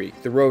this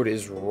creek. The road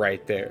is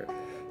right there.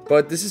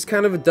 But this is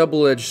kind of a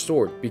double-edged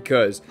sword,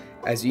 because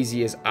as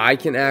easy as I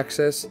can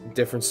access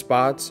different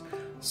spots,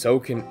 so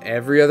can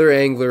every other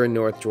angler in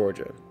North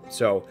Georgia.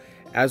 So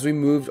as we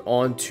moved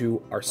on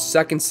to our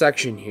second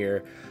section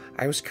here,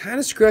 I was kind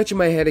of scratching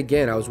my head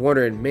again. I was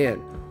wondering, man,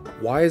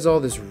 why is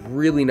all this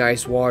really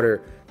nice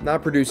water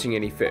not producing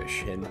any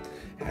fish? And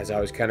as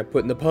I was kind of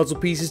putting the puzzle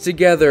pieces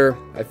together,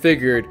 I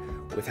figured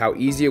with how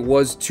easy it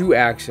was to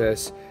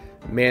access,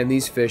 man,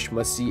 these fish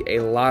must see a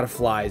lot of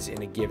flies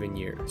in a given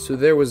year. So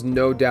there was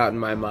no doubt in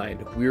my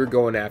mind we were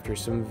going after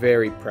some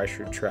very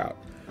pressured trout.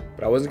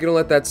 But I wasn't going to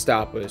let that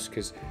stop us,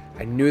 because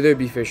I knew there'd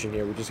be fish in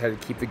here. We just had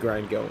to keep the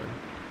grind going.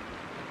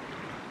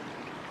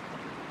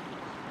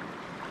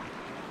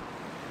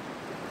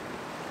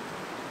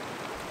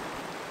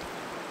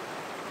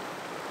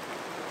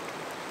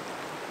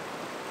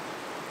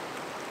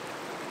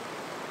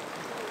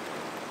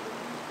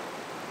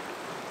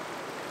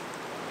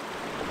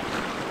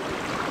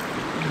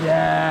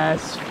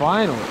 Yes,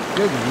 finally.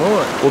 Good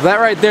Lord. Well, that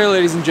right there,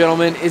 ladies and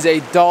gentlemen, is a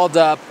dolled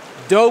up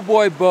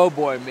doughboy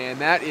bow-boy, man.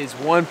 That is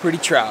one pretty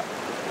trout.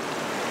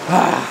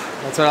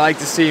 That's what I like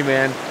to see,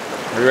 man.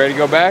 Are you ready to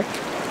go back?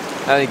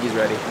 I think he's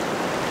ready.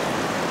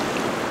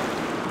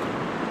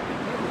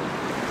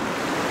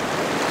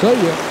 So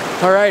yeah.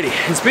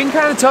 Alrighty, it's been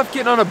kind of tough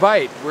getting on a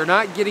bite. We're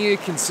not getting a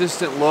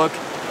consistent look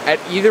at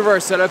either of our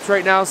setups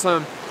right now,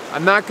 so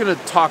I'm not gonna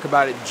talk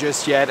about it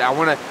just yet. I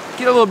wanna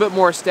get a little bit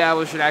more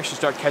established and actually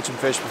start catching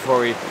fish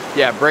before we,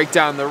 break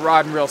down the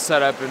rod and reel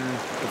setup and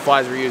the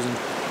flies we're using.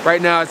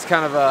 Right now, it's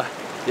kind of a,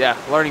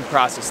 learning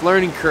process,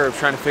 learning curve,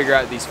 trying to figure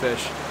out these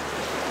fish.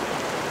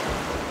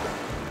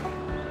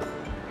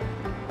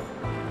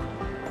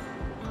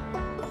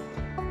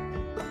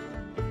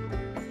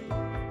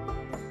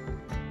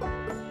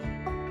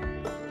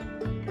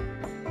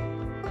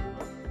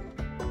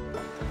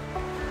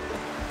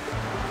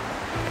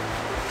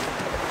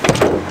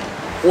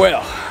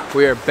 Well,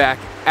 we are back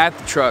at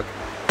the truck,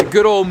 the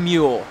good old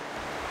mule.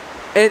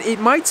 And it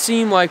might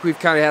seem like we've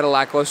kind of had a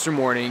lackluster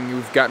morning.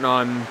 We've gotten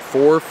on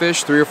 3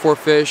 or 4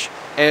 fish.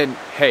 And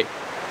hey,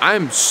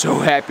 I'm so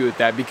happy with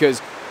that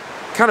because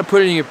kind of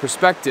putting it in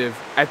perspective,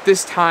 at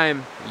this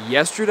time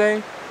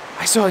yesterday,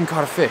 I still hadn't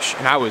caught a fish.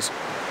 And I was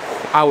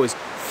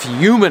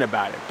fuming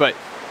about it. But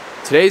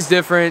today's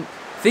different.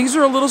 Things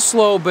are a little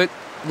slow, but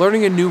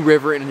learning a new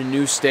river in a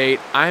new state,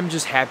 I'm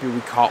just happy we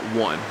caught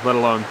one, let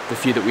alone the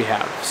few that we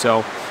have.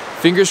 So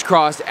fingers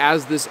crossed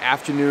as this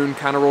afternoon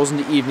kind of rolls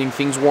into evening,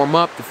 things warm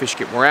up, the fish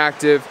get more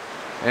active,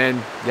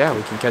 and yeah,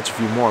 we can catch a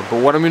few more.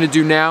 But what I'm gonna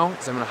do now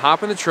is I'm gonna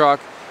hop in the truck,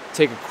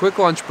 take a quick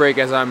lunch break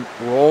as I'm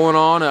rolling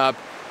on up,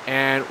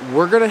 and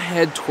we're gonna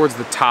head towards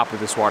the top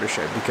of this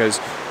watershed because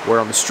where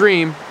on the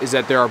stream is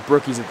that there are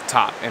brookies at the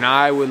top, and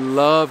I would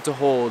love to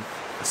hold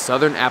a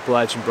southern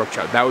Appalachian brook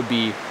trout. That would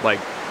be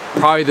like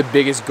probably the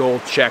biggest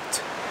goal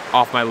checked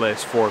off my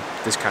list for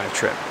this kind of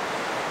trip.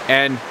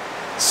 And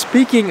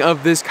speaking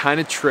of this kind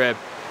of trip,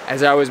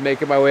 as I was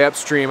making my way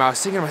upstream, I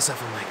was thinking to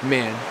myself, I'm like,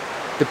 man,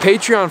 the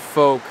Patreon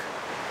folk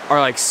are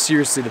like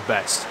seriously the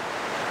best.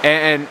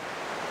 And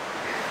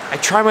I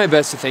try my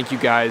best to thank you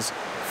guys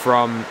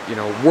from,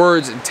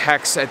 words and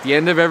texts at the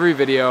end of every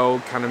video,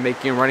 kind of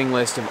making a running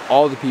list of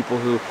all the people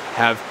who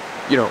have,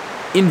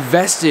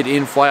 invested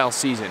in fly all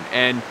season.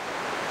 And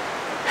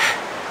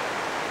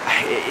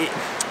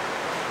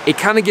it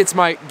kind of gets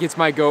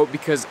my goat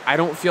because I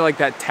don't feel like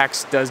that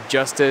text does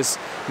justice.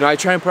 I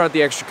try and put out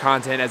the extra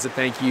content as a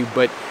thank you,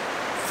 but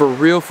for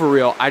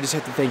real, I just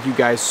have to thank you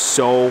guys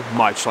so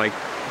much, like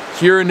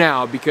here and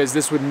now, because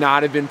this would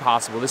not have been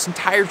possible. This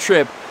entire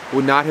trip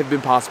would not have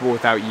been possible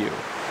without you.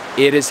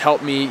 It has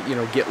helped me,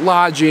 get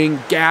lodging,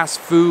 gas,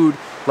 food,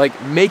 like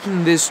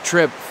making this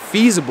trip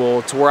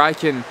feasible to where I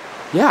can,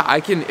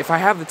 if I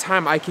have the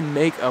time, I can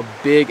make a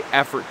big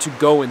effort to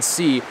go and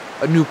see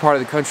a new part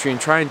of the country and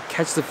try and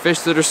catch the fish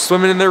that are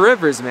swimming in their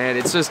rivers, man.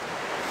 It's just,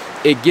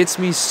 it gets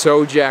me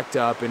so jacked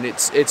up, and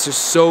it's just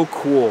so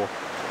cool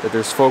that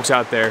there's folks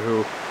out there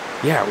who,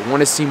 want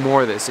to see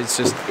more of this. It's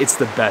just, it's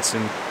the best.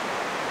 And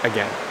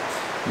again,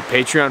 you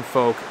Patreon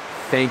folk,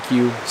 thank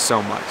you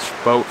so much.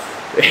 But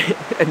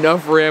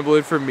enough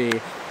rambling from me.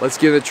 Let's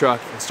get in the truck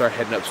and start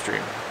heading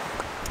upstream.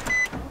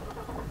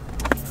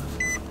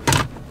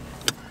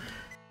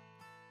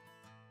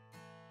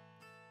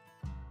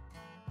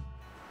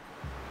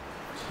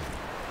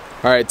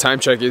 All right, time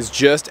check is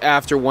just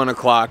after 1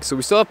 o'clock, so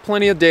we still have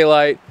plenty of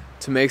daylight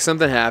to make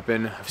something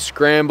happen. I've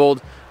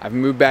scrambled, I've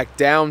moved back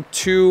down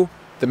to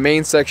the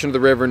main section of the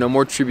river, no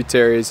more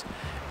tributaries,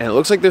 and it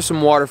looks like there's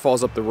some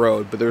waterfalls up the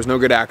road, but there was no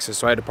good access,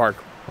 so I had to park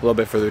a little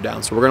bit further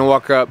down. So we're gonna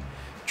walk up,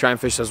 try and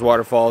fish those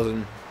waterfalls,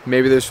 and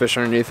maybe there's fish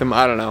underneath them,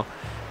 I don't know.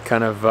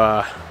 Kind of,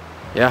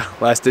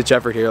 last ditch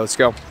effort here, let's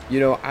go.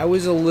 I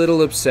was a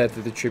little upset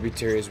that the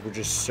tributaries were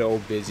just so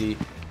busy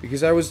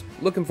because I was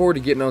looking forward to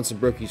getting on some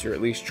brookies, or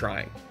at least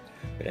trying.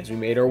 But as we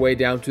made our way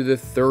down to the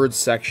 3rd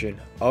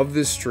section of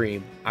the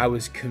stream, I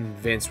was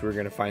convinced we were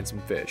going to find some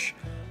fish.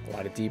 A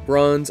lot of deep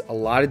runs, a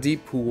lot of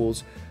deep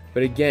pools,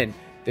 but again,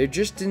 there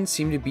just didn't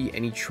seem to be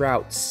any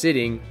trout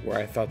sitting where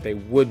I thought they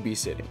would be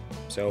sitting.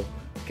 So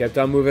kept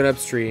on moving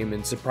upstream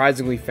and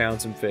surprisingly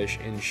found some fish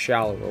in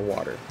shallower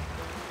water.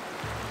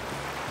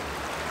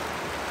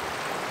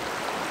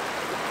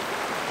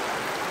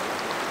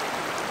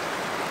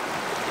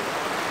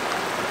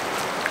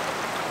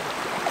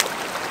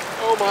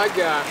 Oh my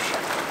gosh.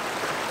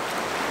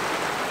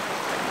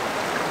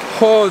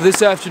 Oh,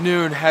 this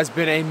afternoon has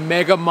been a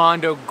Mega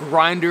Mondo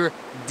grinder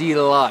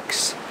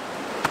deluxe.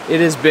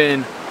 It has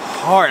been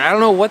hard. I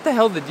don't know what the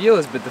hell the deal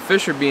is, but the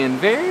fish are being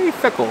very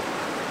fickle.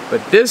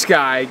 But this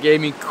guy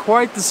gave me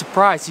quite the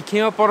surprise. He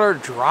came up on our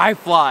dry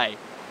fly.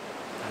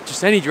 Not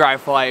just any dry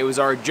fly, it was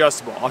our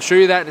adjustable. I'll show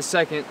you that in a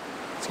second.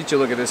 Let's get you a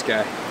look at this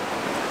guy.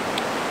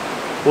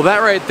 Well, that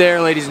right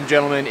there, ladies and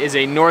gentlemen, is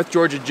a North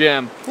Georgia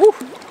gem. Woo!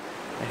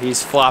 And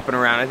he's flopping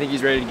around. I think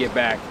he's ready to get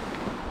back.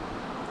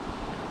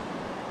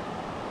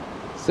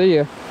 See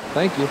ya.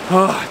 Thank you.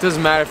 Oh, it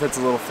doesn't matter if it's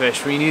a little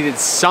fish. We needed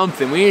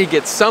something. We need to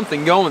get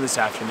something going this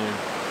afternoon.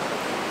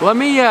 Let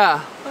me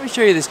let me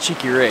show you this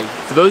cheeky rig.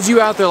 For those of you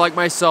out there like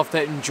myself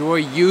that enjoy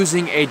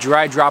using a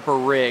dry dropper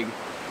rig,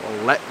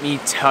 well, let me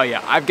tell you,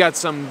 I've got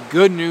some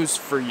good news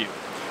for you.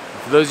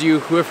 For those of you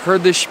who have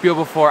heard this spiel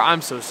before,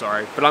 I'm so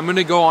sorry, but I'm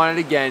gonna go on it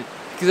again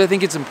because I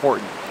think it's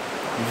important.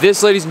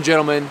 This, ladies and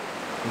gentlemen,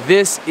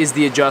 this is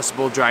the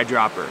adjustable dry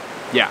dropper.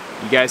 Yeah,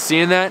 you guys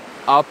seeing that?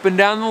 Up and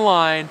down the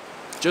line,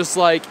 just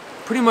like,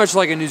 pretty much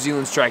like a New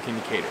Zealand strike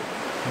indicator.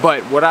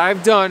 But what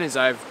I've done is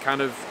I've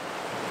kind of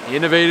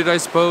innovated, I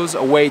suppose,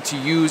 a way to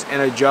use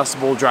an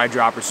adjustable dry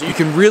dropper so you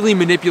can really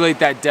manipulate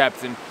that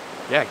depth and,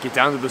 yeah, get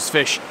down to those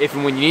fish if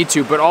and when you need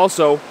to, but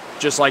also,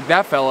 just like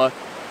that fella,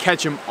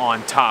 catch them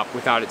on top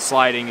without it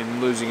sliding and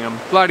losing them,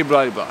 blah blah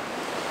blah blah.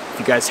 If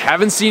you guys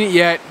haven't seen it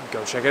yet,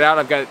 go check it out.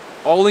 I've got it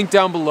all linked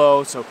down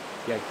below, so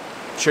yeah,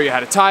 show you how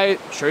to tie it,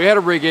 show you how to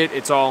rig it,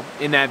 it's all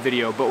in that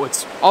video. But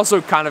what's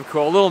also kind of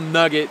cool, a little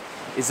nugget,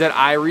 is that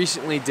I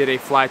recently did a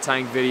fly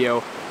tying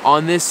video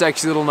on this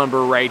sexy little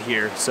number right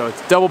here. So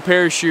it's double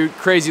parachute,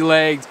 crazy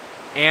legged,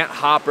 ant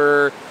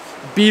hopper,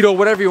 beetle,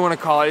 whatever you want to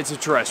call it. It's a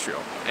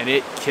terrestrial and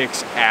it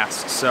kicks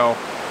ass. So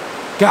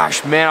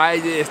gosh,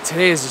 man,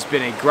 today has just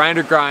been a grind,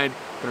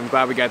 but I'm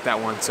glad we got that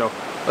one. So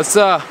let's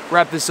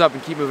wrap this up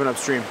and keep moving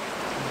upstream.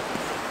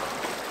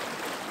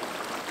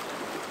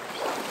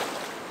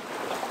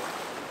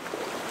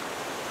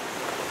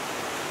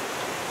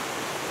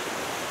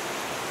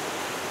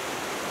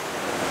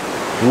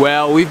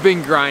 Well, we've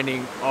been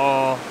grinding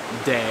all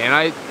day, and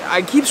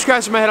I keep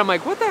scratching my head. I'm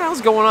like, what the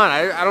hell's going on?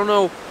 I don't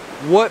know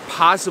what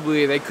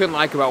possibly they couldn't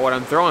like about what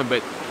I'm throwing,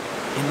 but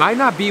it might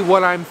not be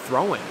what I'm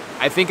throwing.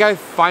 I think I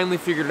finally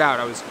figured it out.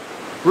 I was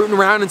rooting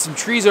around in some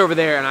trees over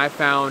there, and I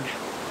found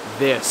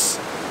this.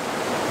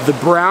 The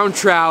brown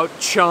trout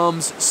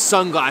chums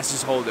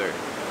sunglasses holder.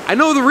 I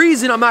know the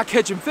reason I'm not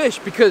catching fish,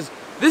 because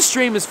this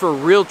stream is for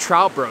real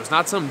trout bros,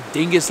 not some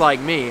dingus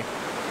like me.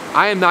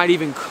 I am not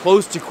even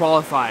close to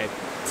qualified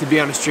to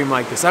be on a stream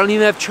like this. I don't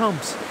even have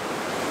chums.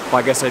 Well,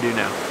 I guess I do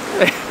now.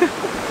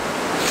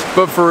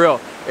 But for real,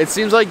 it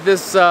seems like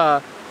this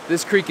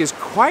this creek is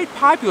quite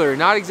popular,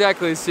 not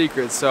exactly a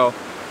secret. So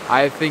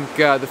I think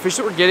the fish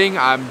that we're getting,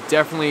 I'm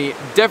definitely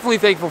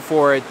thankful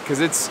for it, because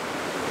it's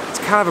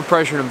kind of a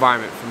pressured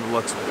environment from the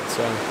looks of it.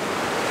 So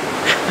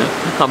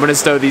I'm gonna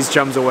stow these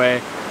chums away.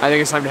 I think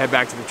it's time to head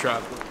back to the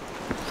truck.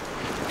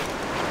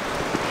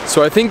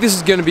 So I think this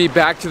is gonna be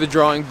back to the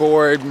drawing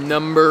board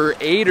number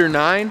 8 or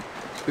 9.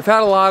 We've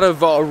had a lot of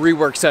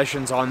rework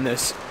sessions on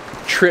this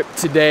trip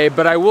today,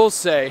 but I will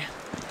say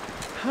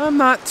I'm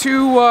not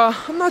too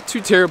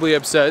terribly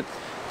upset.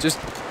 Just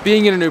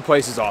being in a new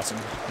place is awesome.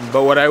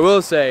 But what I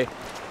will say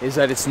is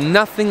that it's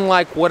nothing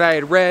like what I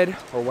had read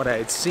or what I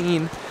had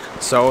seen.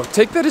 So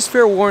take that as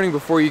fair warning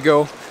before you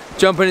go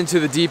jumping into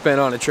the deep end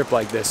on a trip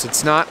like this.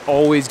 It's not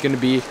always going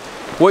to be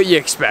what you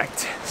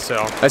expect.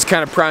 So that's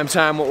kind of prime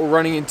time what we're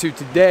running into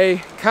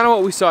today, kind of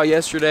what we saw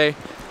yesterday.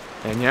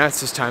 And yeah,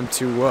 it's just time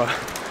to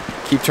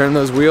keep turning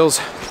those wheels,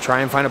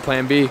 try and find a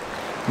plan B.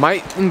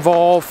 Might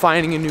involve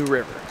finding a new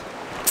river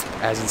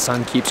as the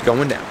sun keeps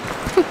going down.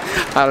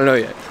 I don't know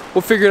yet.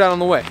 We'll figure it out on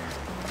the way.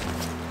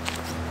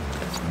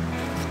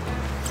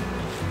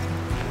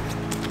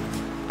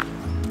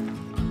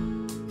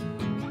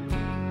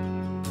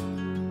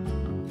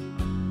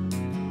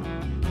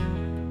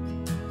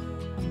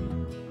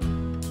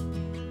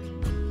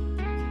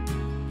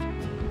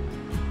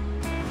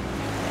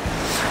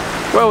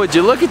 Well, would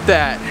you look at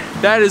that?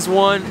 That is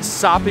one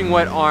sopping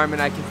wet arm,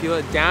 and I can feel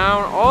it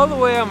down all the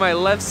way on my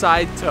left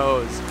side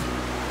toes.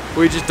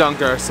 We just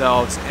dunked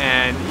ourselves,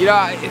 and you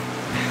know,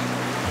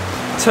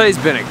 today's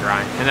been a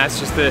grind, and that's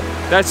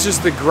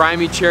just the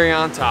grimy cherry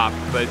on top.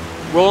 But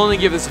we'll only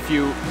give this a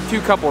few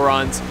couple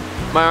runs.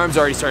 My arm's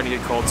already starting to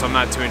get cold, so I'm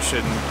not too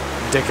interested in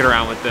dicking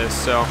around with this.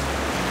 So,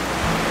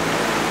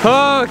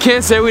 oh,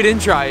 can't say we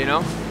didn't try, you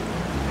know.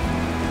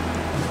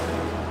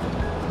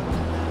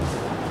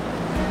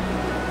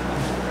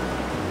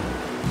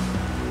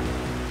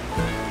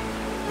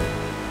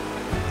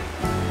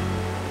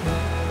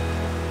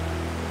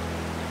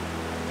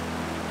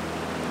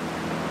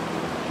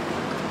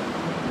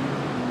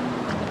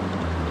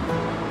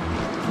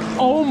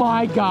 Oh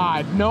my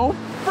God, no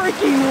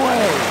freaking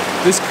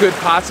way. This could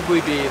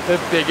possibly be the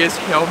biggest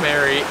Hail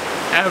Mary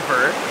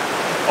ever.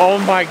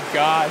 Oh my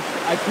gosh,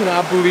 I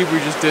cannot believe we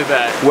just did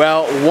that.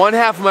 Well, one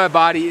half of my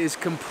body is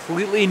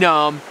completely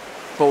numb,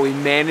 but we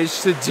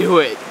managed to do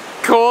it.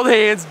 Cold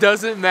hands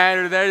doesn't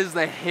matter. That is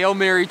the Hail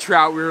Mary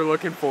trout we were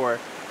looking for.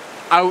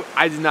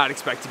 I did not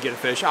expect to get a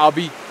fish. I'll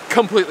be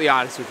completely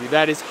honest with you.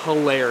 That is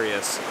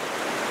hilarious.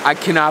 I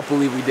cannot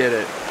believe we did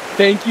it.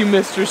 Thank you,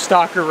 Mr.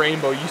 Stalker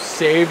Rainbow. You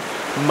saved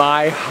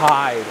my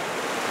hide.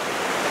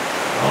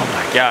 Oh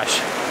my gosh.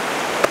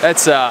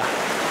 That's,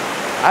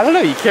 I don't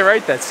know, you can't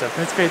write that stuff.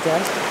 That's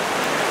fantastic.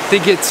 I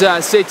think it's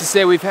safe to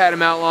say we've had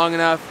him out long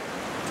enough.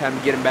 Time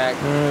to get him back.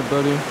 All right,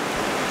 buddy.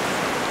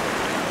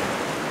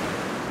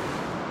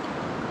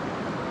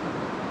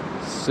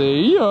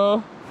 See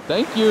ya.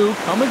 Thank you.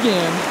 Come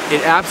again.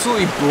 It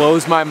absolutely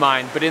blows my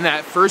mind, but in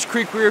that first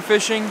creek we were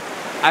fishing,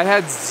 I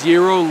had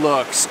 0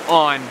 looks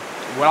on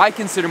what I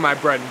consider my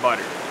bread and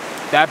butter.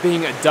 that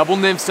being a double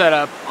nymph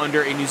setup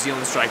under a New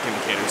Zealand strike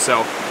indicator.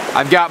 So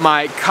I've got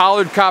my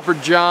collared copper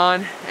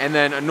john and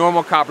then a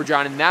normal copper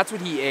john, and that's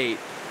what he ate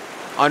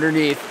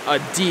underneath a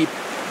deep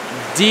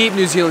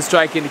New Zealand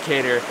strike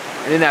indicator,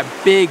 and then that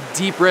big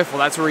deep riffle,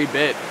 that's where he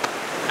bit.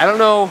 I don't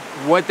know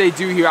what they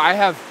do here. I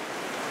have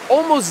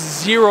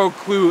almost zero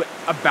clue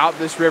about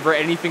this river,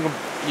 anything,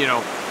 you know,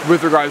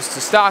 with regards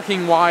to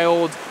stocking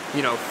wild,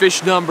 you know,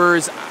 fish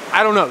numbers.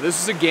 I don't know,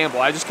 this was a gamble.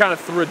 I just kind of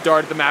threw a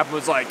dart at the map and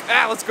was like,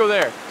 let's go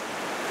there.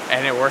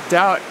 And it worked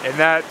out, and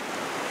that,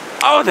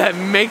 oh, that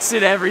makes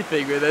it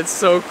everything, man. That's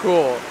so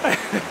cool.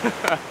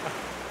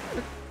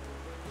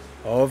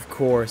 Of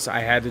course, I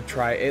had to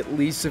try at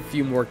least a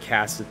few more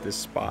casts at this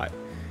spot.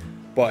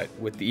 But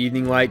with the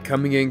evening light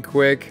coming in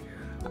quick,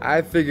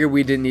 I figured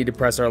we didn't need to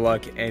press our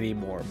luck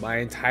anymore. My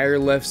entire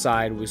left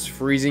side was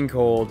freezing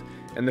cold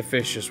and the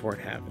fish just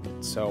weren't having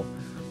it. So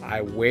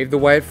I waved the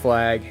white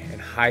flag and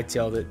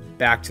hightailed it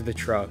back to the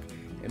truck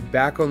and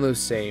back on those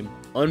same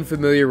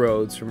unfamiliar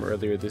roads from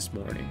earlier this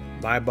morning.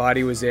 My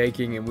body was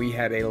aching and we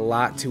had a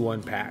lot to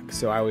unpack,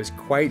 so I was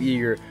quite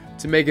eager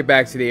to make it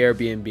back to the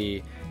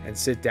Airbnb and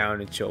sit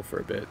down and chill for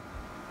a bit.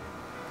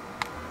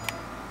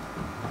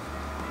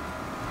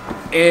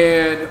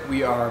 And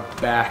we are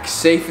back,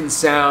 safe and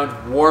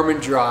sound, warm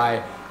and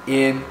dry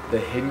in the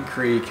Hidden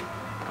Creek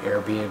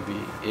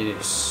Airbnb. It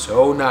is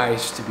so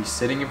nice to be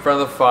sitting in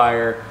front of the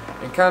fire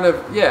and kind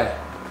of,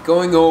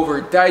 going over,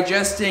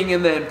 digesting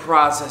and then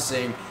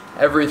processing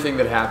everything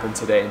that happened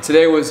today. And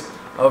today was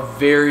a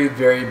very,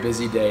 very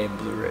busy day in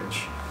Blue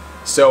Ridge.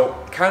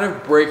 So kind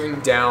of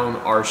breaking down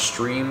our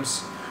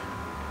streams,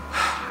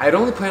 I'd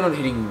only planned on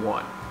hitting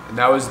one, and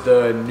that was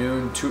the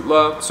noon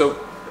Tutla. So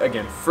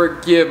again,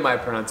 forgive my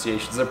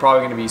pronunciations, they're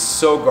probably going to be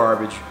so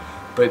garbage,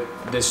 but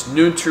this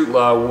noon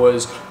Tutla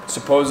was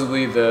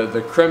supposedly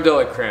the creme de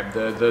la creme,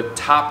 the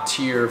top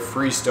tier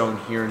freestone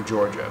here in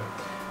Georgia.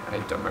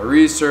 I'd done my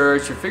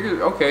research, I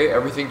figured, okay,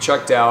 everything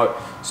checked out,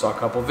 saw a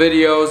couple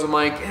videos, I'm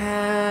like,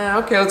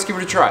 okay, let's give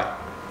it a try.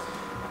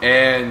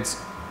 And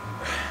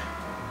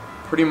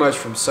pretty much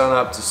from sun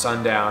up to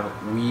sundown,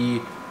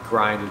 we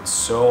grinded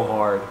so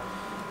hard.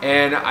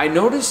 And I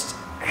noticed,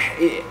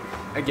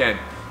 again,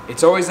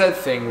 it's always that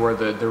thing where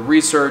the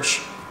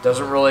research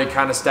doesn't really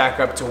kind of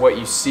stack up to what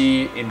you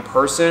see in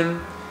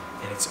person,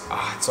 and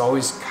it's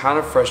always kind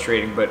of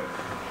frustrating. But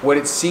what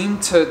it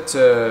seemed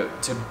to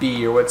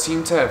be, or what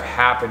seemed to have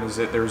happened, is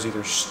that there was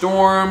either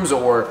storms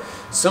or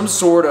some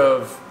sort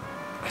of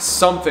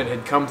something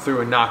had come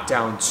through and knocked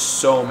down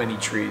so many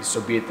trees.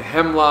 So be it the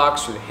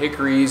hemlocks or the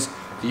hickories,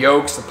 the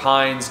oaks, the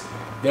pines,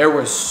 there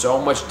was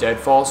so much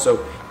deadfall.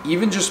 So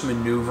even just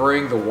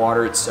maneuvering the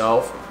water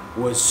itself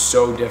was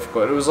so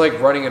difficult. It was like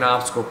running an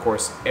obstacle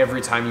course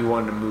every time you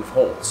wanted to move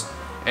holes.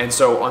 And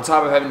so on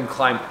top of having to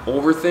climb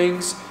over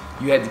things,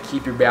 you had to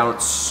keep your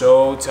balance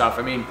so tough.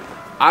 I mean,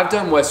 I've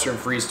done Western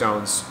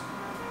freestones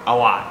a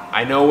lot.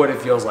 I know what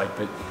it feels like,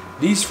 but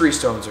these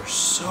freestones are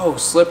so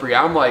slippery.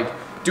 I'm like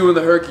doing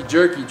the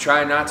herky-jerky,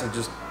 trying not to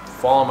just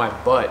fall on my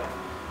butt.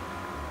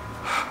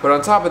 But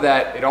on top of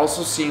that, it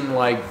also seemed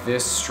like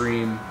this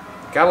stream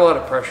got a lot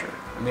of pressure.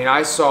 I mean,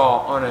 I saw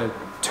on a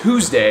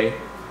Tuesday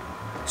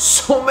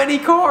so many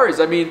cars.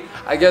 I mean,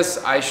 I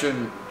guess I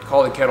shouldn't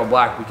call the kettle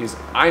black because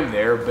I'm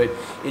there, but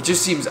it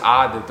just seems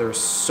odd that there's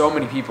so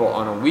many people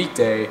on a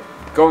weekday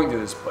going to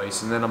this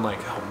place. And then I'm like,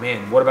 oh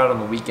man, what about on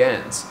the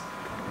weekends?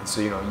 And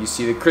so, you know, you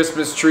see the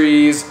Christmas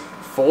trees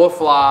full of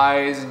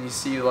flies, and you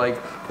see like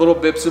little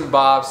bips and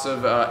bops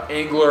of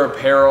angler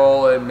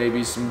apparel and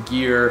maybe some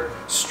gear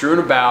strewn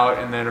about.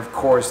 And then of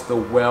course the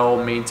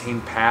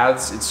well-maintained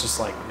paths. It's just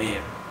like,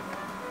 man,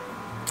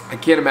 I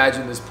can't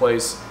imagine this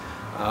place,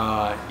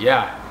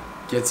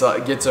 gets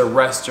a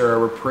rest or a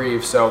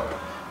reprieve. So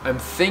I'm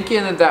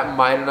thinking that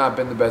might have not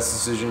been the best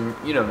decision.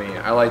 You know me,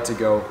 I like to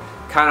go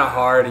kind of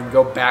hard and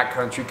go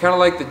backcountry, kind of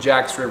like the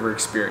Jacks River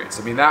experience.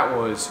 I mean, that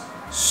was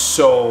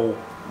so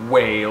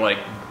way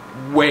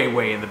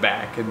in the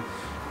back, and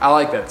I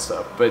like that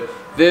stuff. But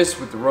this,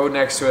 with the road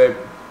next to it,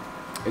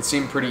 it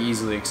seemed pretty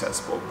easily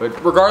accessible.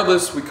 But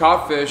regardless, we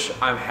caught fish.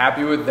 I'm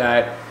happy with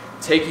that.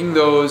 Taking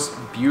those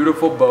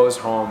beautiful bows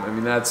home, I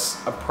mean,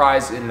 that's a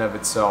prize in and of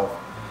itself.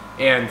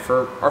 And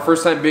for our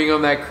first time being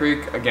on that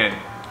creek, again,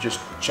 just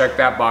check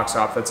that box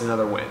off. That's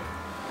another win.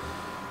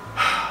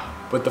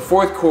 But the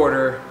fourth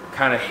quarter,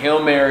 kind of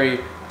Hail Mary,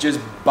 just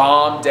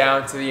bombed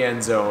down to the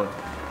end zone,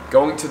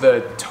 going to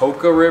the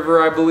Toka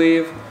River, I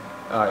believe.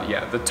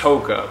 The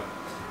Toka,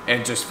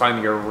 and just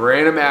finding a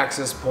random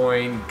access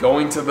point,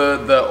 going to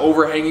the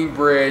overhanging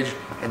bridge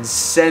and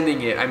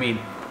sending it. I mean,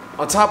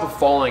 on top of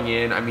falling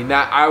in, I mean,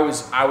 that I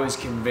was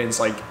convinced,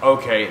 like,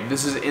 okay,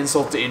 this is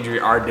insult to injury,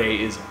 our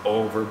day is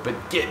over.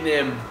 But getting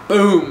him,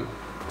 boom,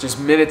 just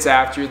minutes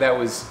after, that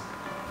was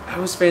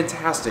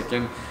fantastic.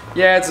 And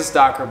yeah, it's a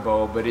stocker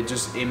bow, but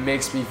it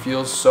makes me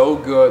feel so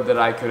good that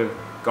I could have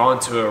gone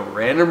to a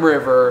random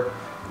river,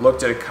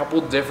 looked at a couple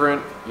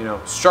different,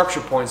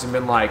 structure points and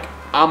been like,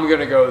 I'm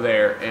gonna go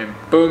there, and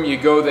boom, you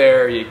go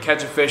there, you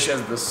catch a fish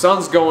as the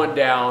sun's going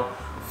down,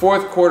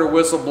 fourth quarter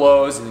whistle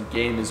blows, and the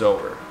game is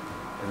over.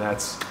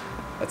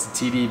 And That's a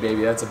TD,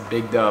 baby. That's a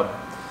big dub.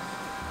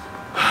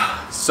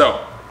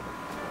 So,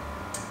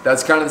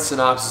 that's kind of the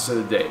synopsis of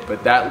the day,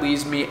 but that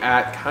leaves me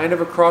at kind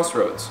of a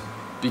crossroads,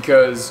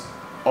 because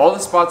all the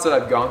spots that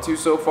I've gone to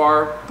so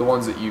far, the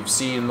ones that you've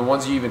seen, the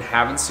ones you even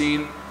haven't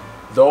seen,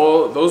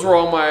 those were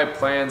all my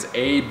plans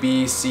A,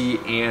 B, C,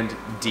 and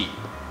D.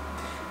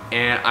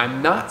 And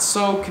I'm not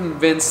so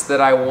convinced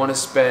that I want to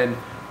spend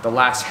the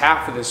last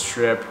half of this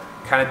trip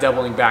kind of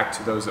doubling back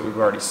to those that we've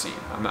already seen.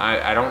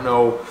 I don't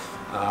know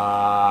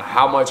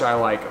how much I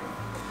like them.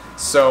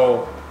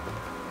 So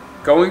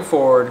going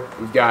forward,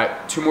 we've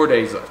got 2 more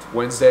days left,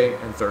 Wednesday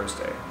and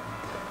Thursday.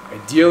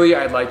 Ideally,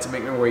 I'd like to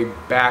make my way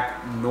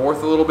back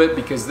north a little bit,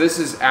 because this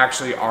is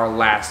actually our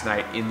last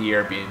night in the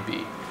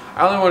Airbnb.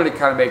 I only wanted to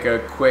kind of make a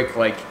quick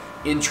like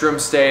interim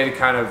stay to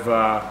kind of,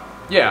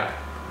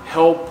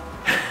 help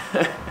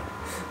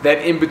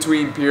that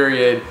in-between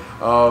period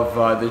of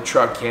the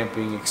truck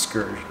camping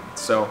excursion.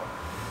 So,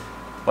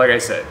 like I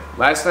said,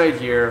 last night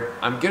here,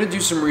 I'm gonna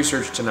do some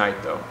research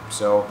tonight though.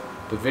 So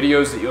the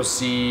videos that you'll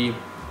see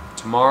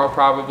tomorrow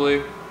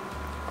probably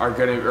are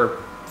gonna, or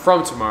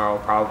from tomorrow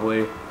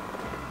probably,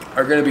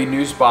 are gonna be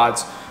new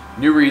spots,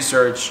 new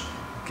research.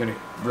 Gonna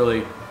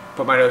really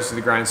put my nose to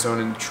the grindstone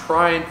and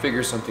try and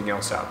figure something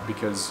else out,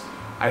 because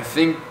I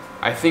think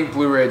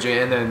Blue Ridge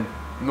and then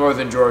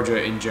Northern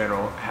Georgia in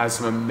general has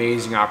some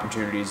amazing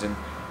opportunities, and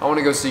I want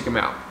to go seek them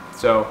out.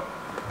 So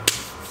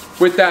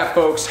with that,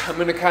 folks, I'm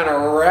going to kind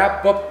of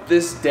wrap up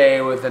this day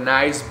with a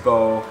nice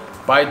bow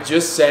by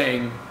just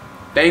saying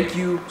thank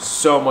you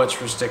so much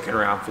for sticking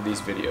around for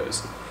these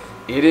videos.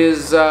 It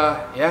is,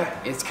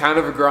 it's kind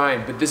of a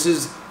grind, but this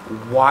is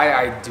why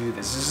I do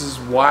this. This is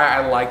why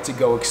I like to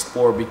go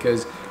explore,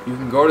 because you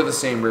can go to the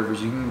same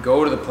rivers, you can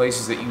go to the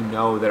places that you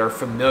know that are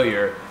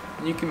familiar,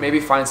 and you can maybe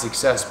find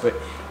success, but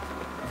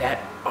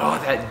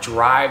that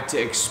drive to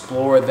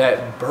explore,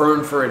 that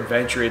burn for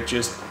adventure, it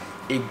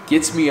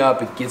gets me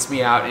up, it gets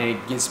me out, and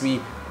it gets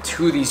me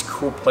to these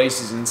cool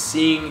places and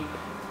seeing,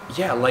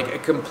 like a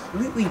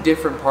completely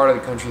different part of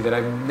the country that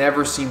I've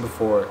never seen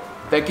before.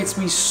 That gets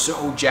me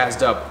so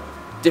jazzed up.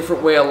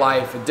 Different way of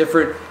life, a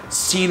different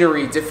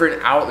scenery,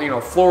 different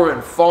flora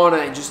and fauna,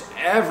 and just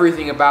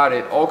everything about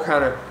it, all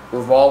kind of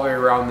revolving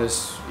around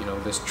this,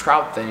 this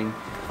trout thing.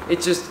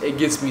 It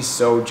gets me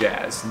so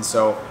jazzed. And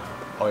so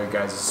all your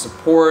guys'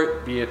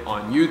 support, be it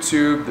on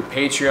YouTube, the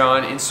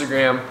Patreon,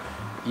 Instagram,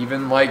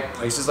 even like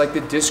places like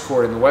the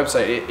Discord and the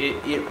website,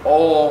 it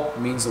all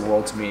means the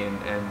world to me.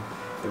 And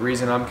the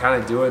reason I'm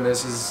kind of doing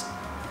this is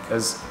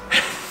because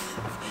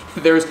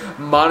there's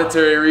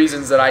monetary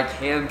reasons that I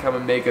can come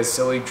and make a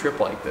silly trip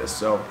like this.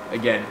 So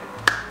again,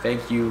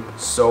 thank you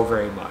so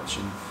very much.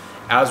 And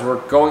as we're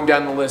going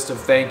down the list of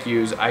thank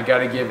yous, I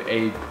gotta give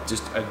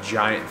just a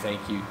giant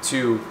thank you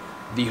to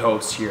the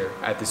hosts here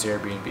at this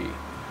Airbnb.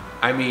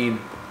 I mean,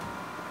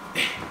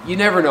 you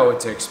never know what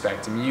to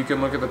expect. I mean, you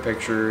can look at the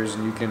pictures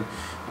and you can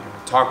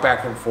talk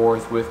back and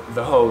forth with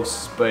the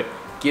hosts, but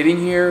getting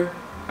here,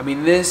 I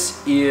mean,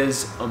 this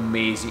is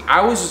amazing.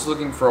 I was just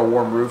looking for a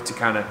warm roof to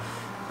kind of,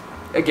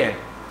 again,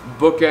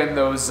 bookend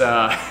those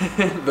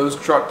those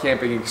truck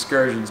camping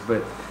excursions,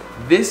 but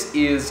this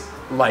is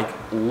like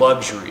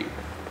luxury.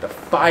 The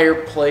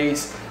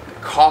fireplace, the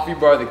coffee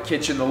bar, the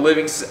kitchen, the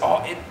living,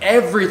 and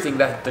everything.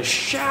 The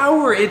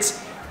shower.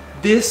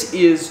 This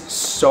is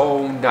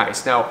so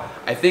nice. Now,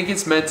 I think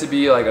it's meant to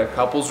be like a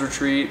couples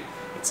retreat.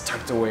 It's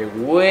tucked away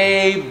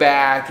way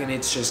back, and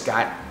it's just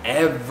got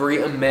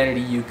every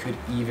amenity you could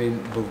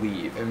even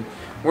believe. And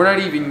we're not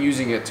even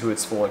using it to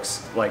its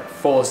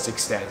fullest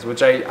extent,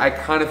 which I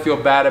kind of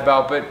feel bad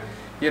about, but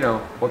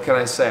what can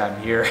I say?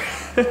 I'm here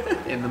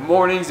in the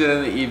mornings and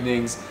in the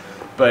evenings.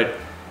 But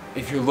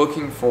if you're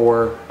looking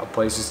for a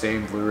place to stay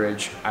in Blue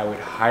Ridge, I would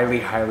highly,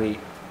 highly,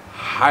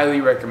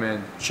 highly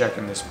recommend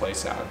checking this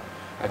place out.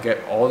 I've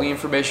got all the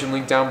information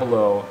linked down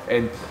below,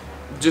 and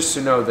just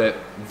to know that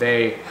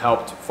they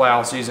helped fly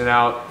all season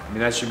out, I mean,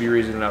 that should be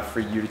reason enough for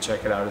you to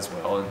check it out as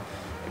well. And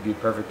it'd be a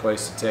perfect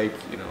place to take,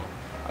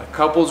 a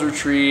couples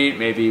retreat,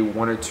 maybe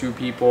 1 or 2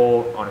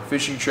 people on a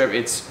fishing trip.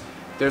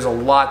 There's a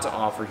lot to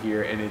offer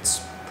here, and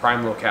it's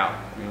prime locale.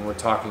 I mean, we're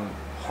talking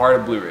heart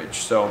of Blue Ridge.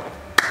 So,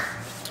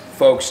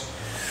 folks,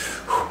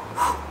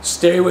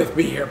 stay with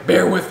me here.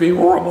 Bear with me.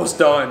 We're almost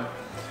done.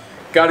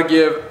 Got to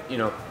give,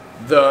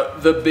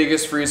 the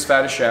biggest, freest,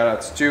 fattest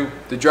shout-outs to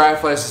the Dry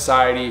Fly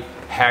Society,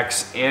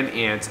 Hex, and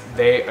Ant.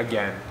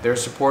 They're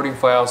supporting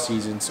fly all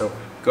season, so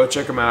go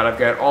check them out. I've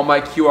got all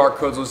my QR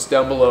codes listed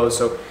down below,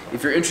 so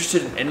if you're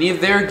interested in any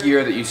of their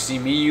gear that you see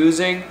me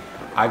using,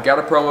 I've got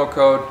a promo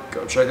code.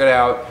 Go check it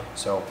out.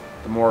 So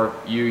the more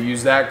you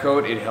use that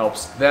code, it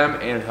helps them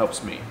and it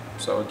helps me.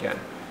 So again,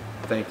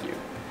 thank you.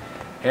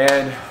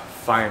 And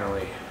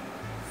finally,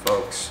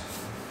 folks,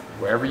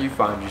 wherever you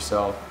find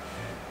yourself,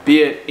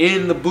 be it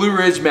in the Blue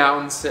Ridge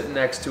Mountains sitting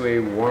next to a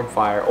warm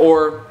fire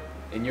or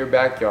in your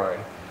backyard,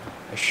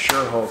 I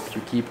sure hope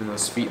you're keeping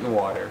those feet in the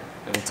water.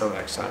 And until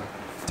next time,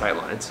 tight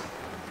lines.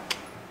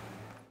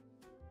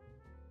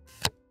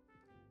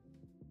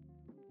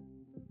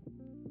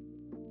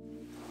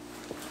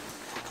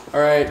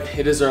 Alright,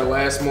 it is our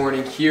last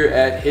morning here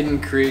at Hidden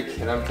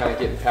Creek, and I'm kind of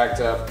getting packed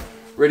up,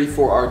 ready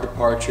for our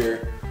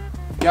departure.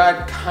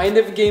 Got kind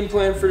of a game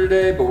plan for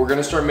today, but we're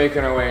gonna start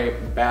making our way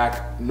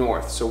back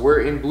north. So we're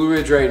in Blue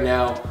Ridge right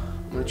now.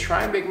 I'm gonna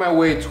try and make my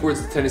way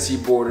towards the Tennessee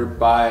border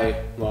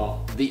by,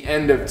 well, the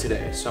end of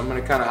today. So I'm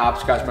gonna kind of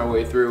hopscotch my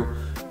way through.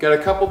 Got a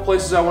couple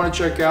places I wanna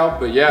check out,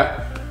 but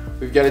yeah,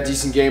 we've got a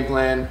decent game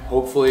plan.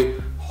 Hopefully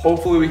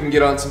we can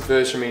get on some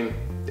fish. I mean,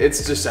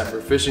 it's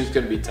December, fishing's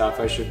gonna be tough.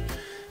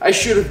 I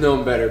should have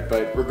known better,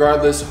 but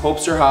regardless,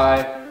 hopes are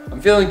high.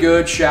 I'm feeling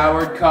good,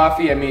 showered,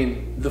 coffee, I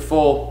mean, the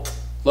full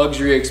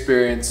luxury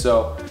experience.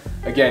 So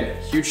again,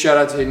 huge shout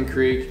out to Hidden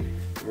Creek.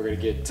 We're gonna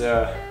get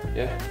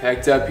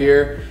packed up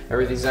here.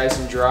 Everything's nice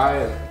and dry,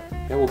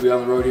 and yeah, we'll be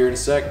on the road here in a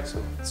sec, so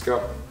let's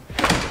go.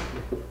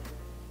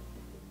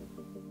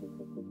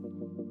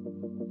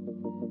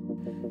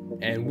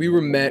 And we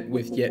were met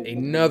with yet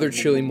another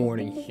chilly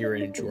morning here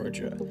in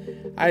Georgia.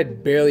 I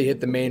had barely hit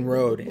the main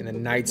road and the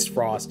night's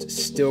frost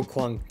still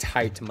clung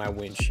tight to my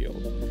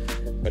windshield.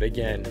 But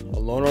again,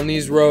 alone on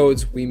these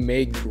roads, we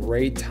made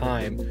great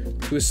time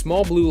to a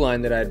small blue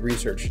line that I had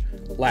researched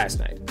last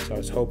night, so I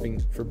was hoping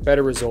for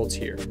better results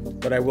here.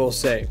 But I will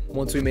say,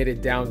 once we made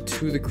it down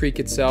to the creek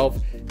itself,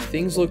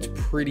 things looked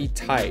pretty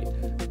tight.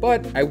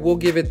 But I will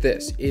give it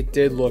this, it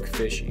did look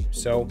fishy.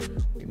 So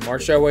we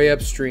marched our way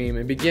upstream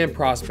and began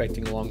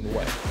prospecting along the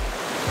way.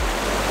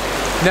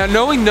 Now,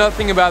 knowing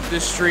nothing about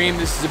this stream,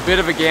 this is a bit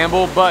of a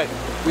gamble, but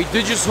we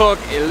did just hook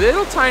a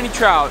little tiny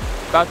trout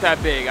about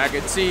that big. I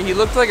could see he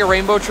looked like a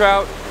rainbow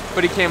trout,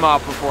 but he came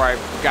off before I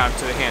got him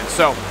to the hand.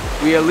 So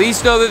we at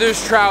least know that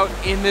there's trout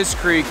in this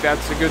creek.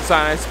 That's a good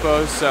sign, I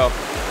suppose. So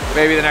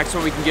maybe the next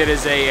one we can get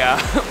is a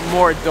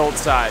more adult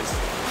size.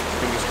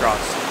 Fingers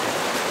crossed.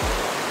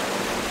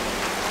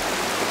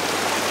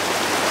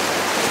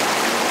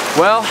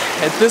 Well,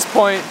 at this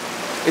point,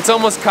 it's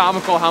almost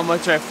comical how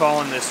much I've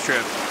fallen this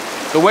trip.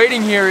 The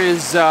waiting here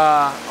is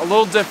a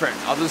little different,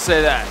 I'll just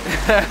say that.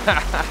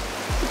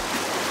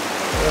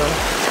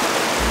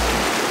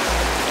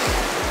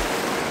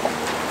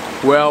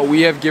 Well,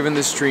 we have given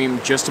the stream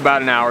just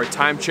about an hour.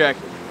 Time check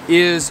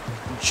is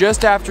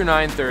just after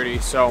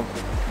 9:30, so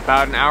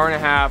about an hour and a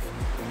half.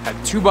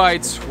 Had 2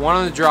 bites, 1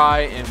 on the dry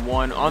and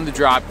 1 on the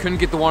drop. Couldn't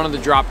get the 1 on the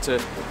drop to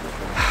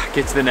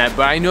get to the net,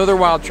 but I know they're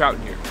wild trout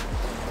in here.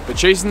 But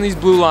chasing these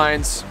blue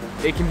lines,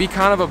 it can be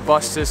kind of a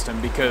bust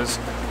system because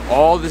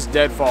all this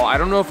deadfall, I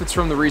don't know if it's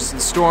from the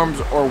recent storms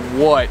or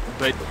what,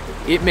 but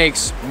it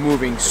makes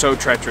moving so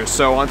treacherous.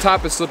 So on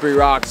top of slippery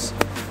rocks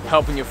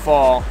helping you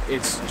fall,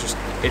 it's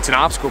an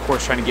obstacle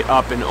course trying to get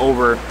up and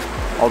over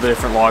all the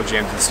different log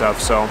jams and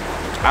stuff. So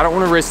I don't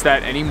want to risk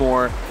that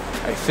anymore.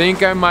 I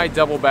think I might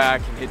double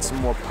back and hit some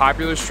more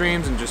popular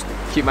streams and just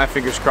keep my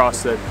fingers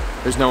crossed that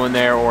there's no one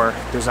there or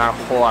there's not a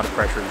whole lot of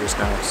pressure just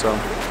now. So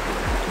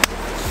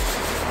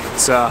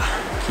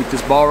let's keep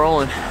this ball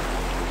rolling.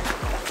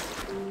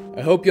 I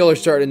hope y'all are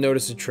starting to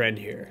notice a trend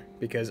here,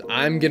 because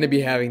I'm gonna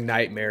be having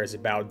nightmares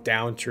about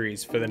downed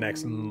trees for the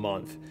next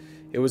month.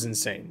 It was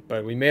insane,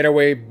 but we made our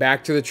way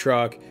back to the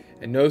truck,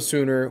 and no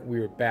sooner we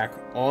were back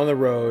on the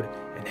road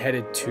and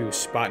headed to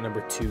spot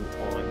number 2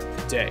 on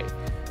the day.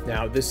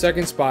 Now, this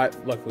second spot,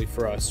 luckily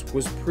for us,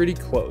 was pretty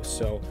close,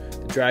 so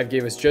the drive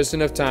gave us just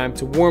enough time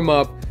to warm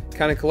up,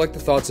 kind of collect the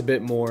thoughts a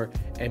bit more,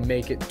 and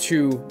make it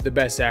to the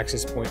best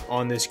access point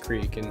on this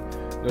creek. And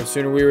no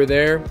sooner we were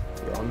there,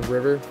 we were on the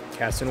river,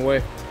 casting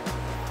away.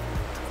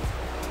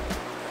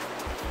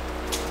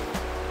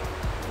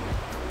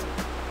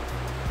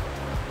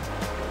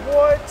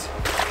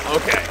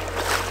 Okay.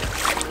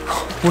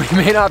 We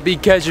may not be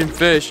catching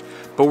fish,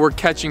 but we're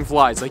catching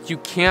flies. Like, you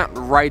can't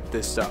write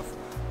this stuff.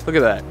 Look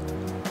at that.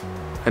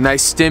 A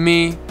nice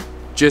stimmy,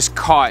 just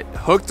caught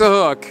hook to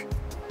hook.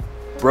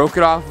 Broke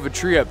it off of a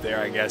tree up there,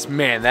 I guess.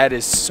 Man, that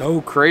is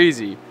so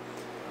crazy.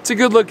 It's a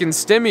good looking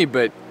stimmy,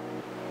 but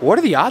what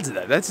are the odds of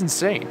that? That's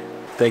insane.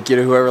 Thank you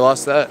to whoever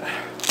lost that.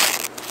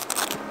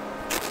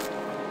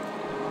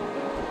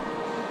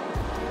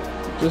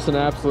 Just an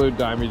absolute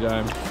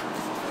dimey-dime.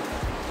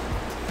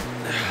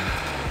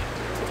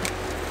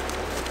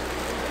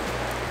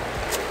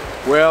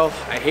 Well,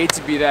 I hate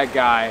to be that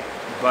guy,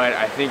 but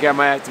I think I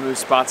might have to move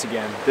spots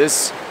again.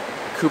 This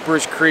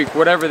Cooper's Creek,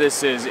 whatever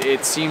this is,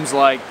 it seems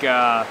like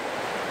a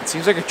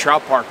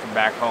trout park from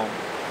back home.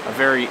 A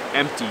very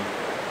empty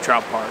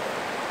trout park.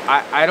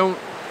 I don't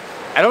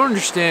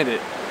understand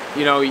it.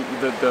 You know,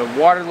 the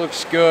water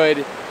looks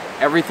good,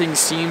 everything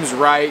seems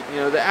right. You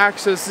know, the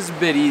access is a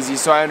bit easy,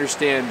 so I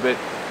understand, but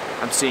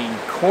I'm seeing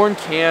corn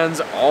cans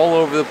all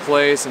over the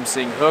place. I'm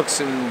seeing hooks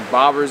and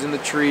bobbers in the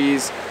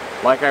trees,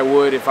 like I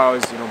would if I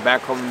was, you know,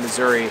 back home in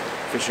Missouri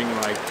fishing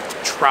like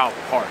trout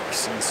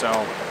parks. And so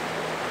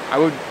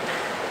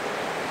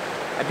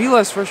I'd be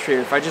less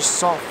frustrated if I just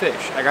saw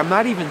fish. Like, I'm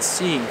not even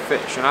seeing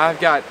fish, and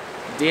I've got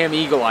damn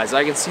eagle eyes.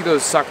 I can see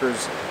those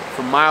suckers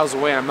from miles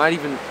away. I'm not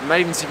even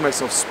seeing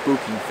myself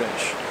spooking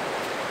fish.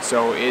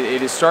 So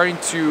it is starting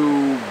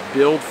to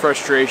build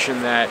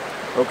frustration that,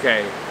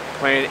 okay,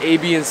 plan A,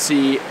 B, and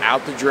C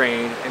out the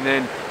drain, and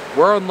then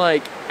we're on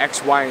like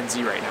X, Y, and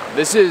Z right now.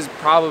 This is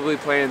probably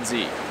plan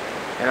Z.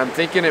 And I'm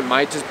thinking it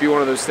might just be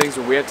one of those things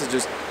where we have to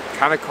just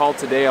kind of call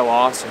today a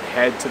loss and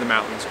head to the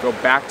mountains. Go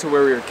back to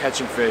where we were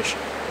catching fish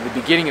at the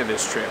beginning of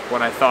this trip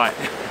when I thought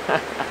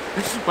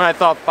when I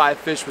thought 5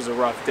 fish was a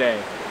rough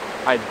day.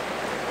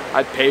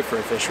 I'd pay for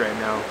a fish right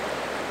now.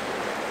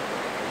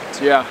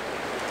 So yeah,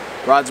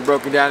 rods are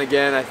broken down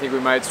again. I think we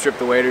might strip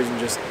the waders and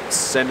just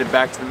send it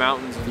back to the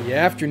mountains. The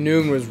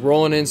afternoon was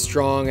rolling in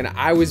strong, and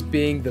I was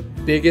being the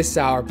biggest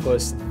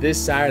sourpuss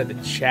this side of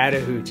the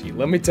Chattahoochee.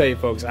 Let me tell you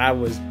folks, I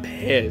was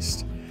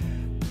pissed.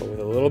 But with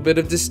a little bit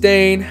of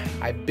disdain,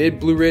 I bid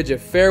Blue Ridge a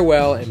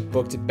farewell and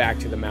booked it back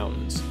to the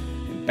mountains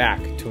and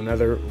back to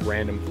another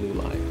random blue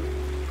line.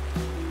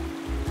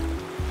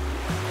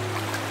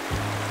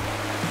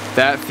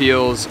 That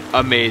feels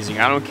amazing.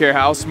 I don't care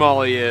how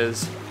small he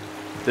is.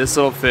 This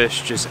little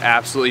fish just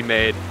absolutely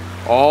made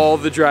all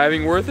the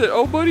driving worth it.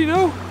 Oh, buddy,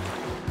 no.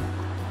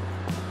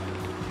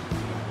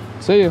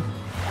 See you.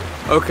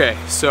 Okay,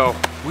 so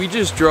we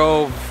just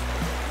drove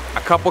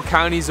a couple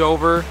counties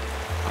over,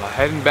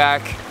 heading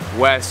back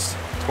west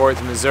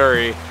towards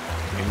Missouri,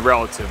 I mean,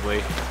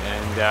 relatively.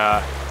 And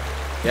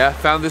yeah,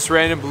 found this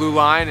random blue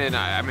line, and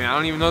I mean, I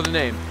don't even know the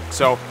name.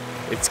 So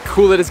it's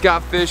cool that it's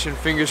got fish, and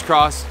fingers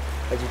crossed,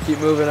 as we keep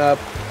moving up,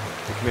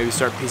 we can maybe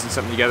start piecing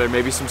something together,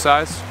 maybe some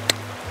size.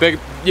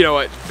 You know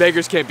what,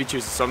 beggars can't be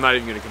choosers, so I'm not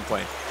even gonna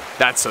complain.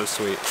 That's so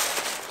sweet.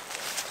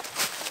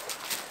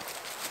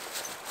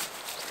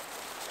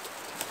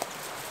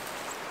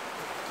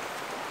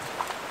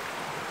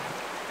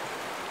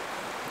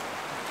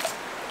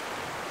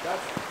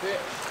 That's fish.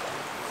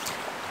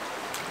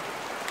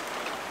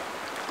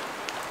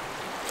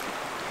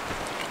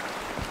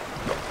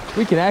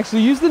 We can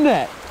actually use the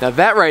net. Now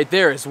that right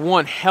there is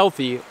one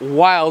healthy,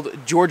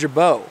 wild Georgia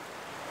bow.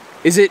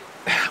 Is it,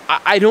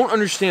 I don't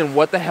understand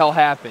what the hell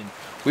happened.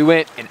 We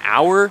went an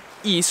hour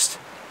east,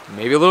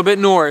 maybe a little bit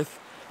north,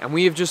 and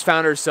we have just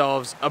found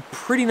ourselves a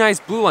pretty nice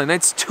blue line.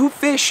 That's 2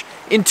 fish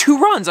in 2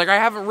 runs. Like, I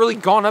haven't really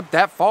gone up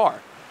that far.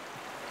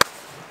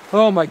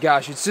 Oh my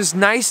gosh, it's just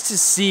nice to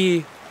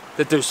see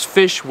that there's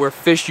fish where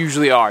fish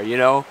usually are, you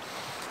know?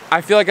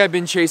 I feel like I've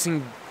been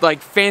chasing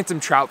like phantom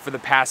trout for the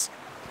past,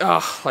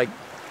 like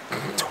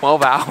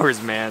 12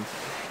 hours, man.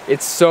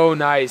 It's so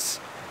nice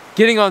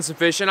getting on some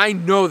fish, and I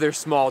know they're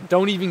small.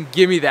 Don't even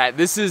give me that.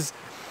 This is,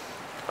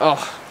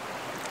 I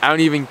don't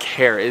even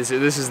care. This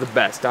is the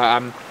best.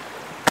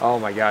 Oh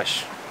my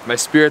gosh, my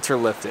spirits are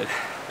lifted.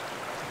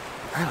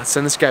 All right, let's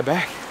send this guy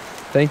back.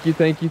 Thank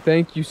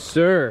you,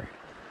 sir.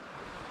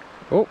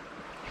 Oh,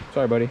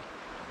 sorry, buddy.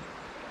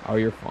 Oh,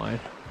 you're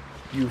fine.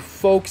 You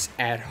folks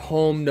at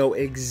home know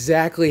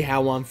exactly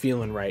how I'm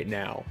feeling right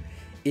now.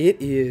 It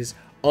is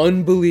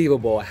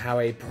unbelievable how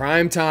a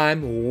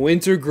primetime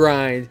winter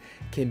grind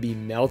can be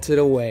melted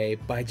away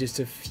by just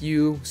a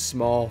few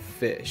small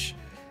fish.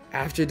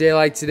 After a day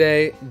like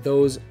today,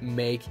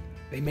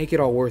 they make it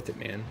all worth it,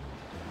 man.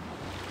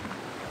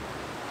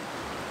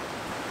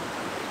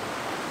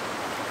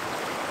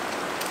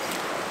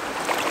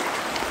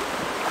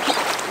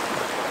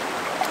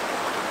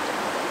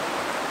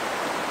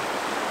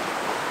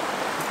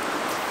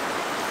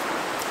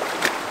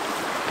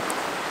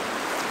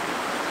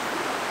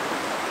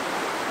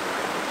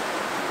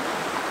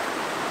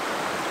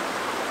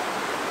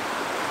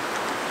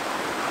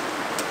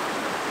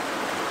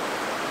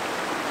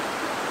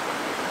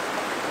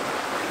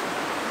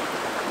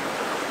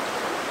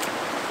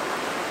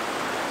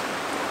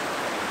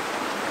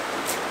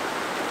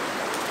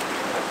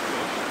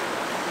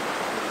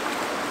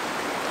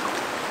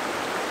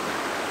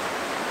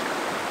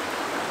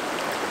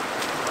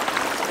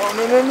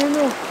 Oh,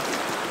 no.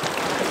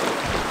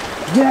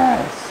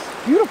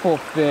 Yes, beautiful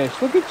fish.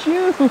 Look at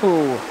you.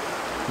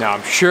 Now,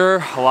 I'm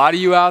sure a lot of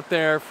you out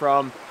there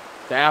from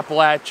the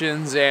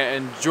Appalachians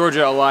and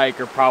Georgia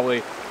alike are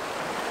probably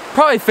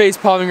face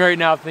palming right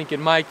now thinking,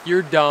 Mike,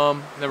 you're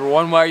dumb. Number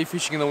 1, why are you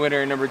fishing in the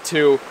winter? And number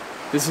 2,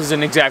 this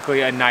isn't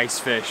exactly a nice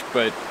fish.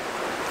 But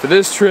for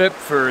this trip,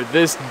 for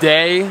this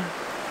day,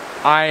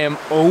 I am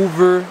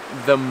over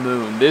the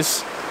moon.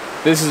 This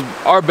is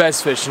our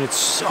best fish, and it's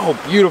so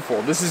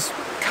beautiful. This is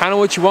kind of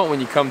what you want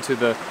when you come to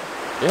the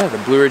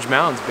Blue Ridge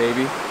Mountains,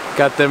 baby.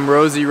 Got them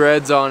rosy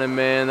reds on him,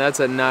 man. That's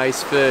a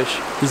nice fish.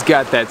 He's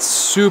got that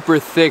super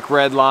thick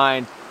red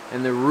line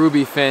and the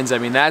ruby fins. I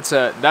mean, that's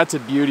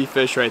a beauty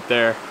fish right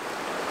there.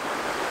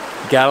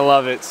 You gotta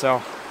love it.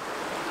 So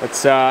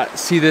let's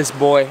see this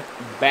boy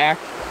back.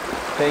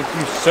 Thank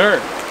you, sir.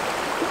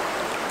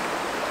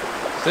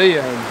 See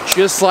ya. And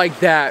just like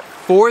that,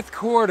 4th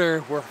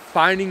quarter, we're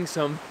finding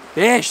some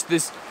fish.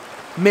 This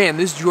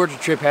Georgia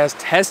trip has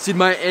tested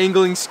my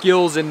angling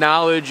skills and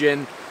knowledge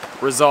and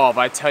resolve.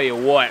 I tell you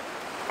what.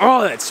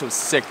 Oh, that's so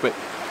sick. But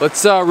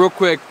let's real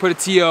quick put a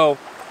TO,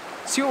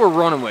 see what we're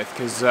running with,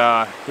 because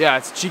yeah,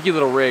 it's a cheeky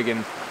little rig,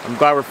 and I'm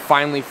glad we're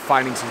finally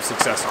finding some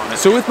success on it.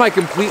 So with my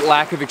complete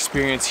lack of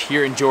experience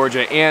here in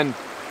Georgia and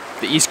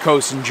the East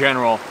Coast in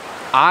general,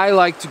 I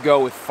like to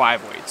go with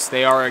 5 weights.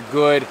 They are a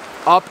good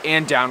up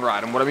and down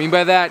rod, and what I mean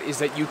by that is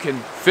that you can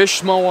fish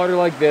small water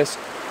like this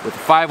with a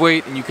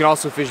 5-weight, and you can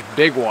also fish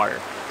big water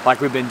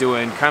like we've been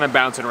doing, kind of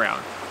bouncing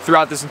around.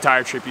 Throughout this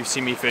entire trip, you've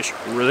seen me fish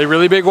really,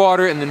 really big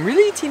water and then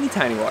really teeny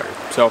tiny water.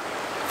 So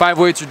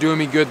 5-weights are doing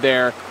me good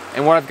there.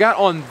 And what I've got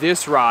on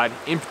this rod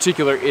in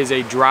particular is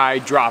a dry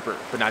dropper,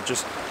 but not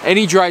just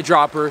any dry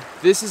dropper.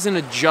 This is an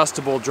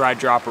adjustable dry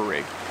dropper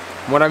rig.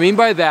 And what I mean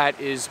by that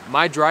is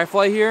my dry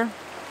fly here,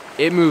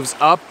 it moves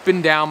up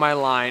and down my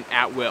line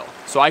at will.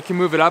 So I can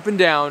move it up and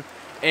down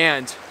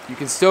and you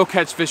can still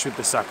catch fish with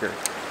the sucker.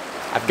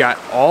 I've got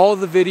all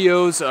the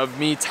videos of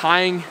me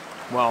tying,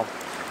 well,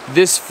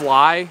 this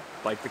fly,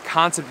 like the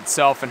concept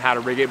itself and how to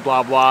rig it,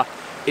 blah, blah.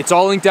 It's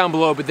all linked down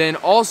below, but then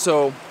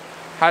also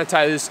how to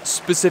tie this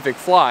specific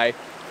fly,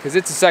 because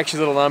it's a sexy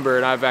little number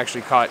and I've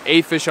actually caught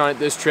 8 fish on it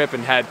this trip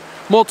and had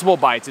multiple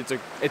bites. It's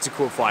a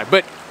cool fly,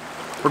 but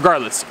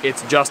regardless,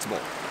 it's adjustable,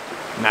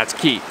 and that's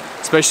key.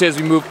 Especially as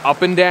we move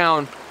up and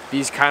down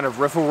these kind of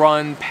riffle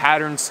run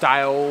pattern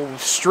style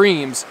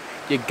streams,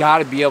 you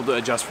gotta be able to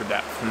adjust for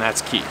depth, and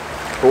that's key.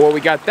 But what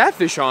we got that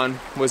fish on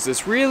was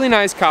this really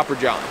nice copper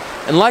john.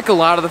 And like a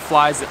lot of the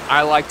flies that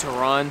I like to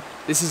run,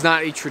 this is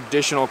not a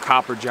traditional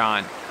copper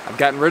john. I've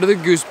gotten rid of the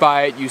goose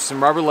bite, used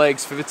some rubber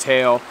legs for the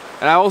tail,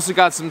 and I also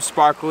got some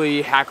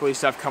sparkly, hackly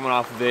stuff coming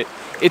off of it.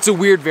 It's a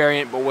weird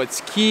variant, but what's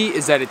key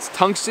is that it's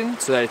tungsten,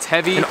 so that it's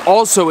heavy, and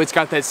also it's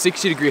got that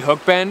 60-degree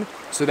hook bend,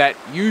 so that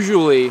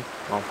usually,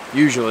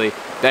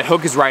 that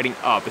hook is riding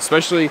up,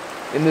 especially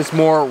in this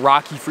more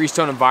rocky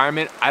freestone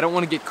environment. I don't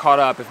want to get caught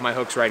up if my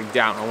hook's riding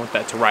down. I want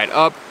that to ride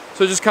up,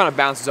 so it just kind of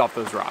bounces off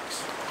those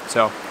rocks.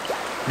 So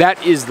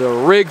that is the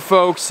rig,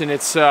 folks, and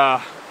it's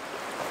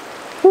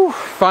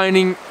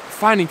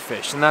finding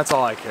fish, and that's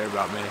all I care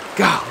about, man.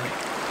 Golly.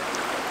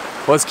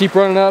 Well, let's keep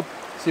running up,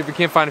 see if we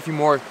can't find a few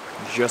more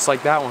just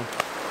like that one.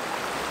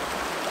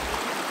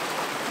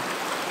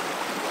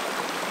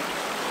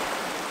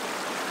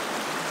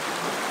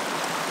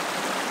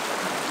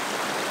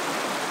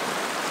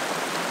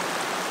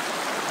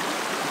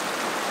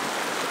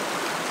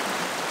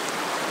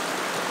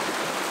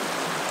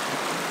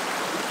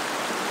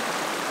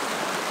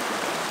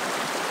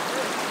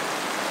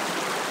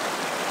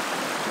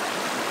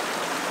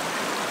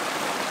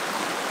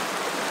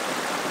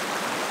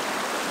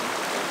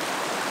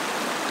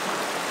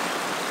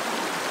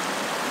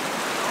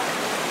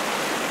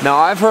 Now,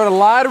 I've heard a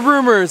lot of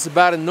rumors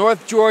about a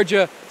North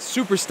Georgia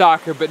super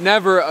stalker, but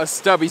never a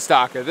stubby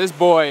stalker. This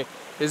boy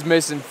is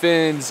missing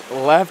fins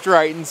left,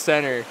 right, and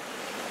center.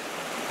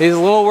 He's a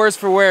little worse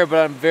for wear,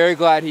 but I'm very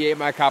glad he ate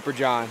my copper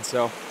john.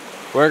 So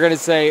we're gonna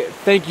say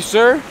thank you,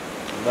 sir,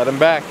 and let him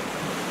back.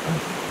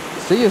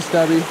 See you,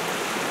 Stubby.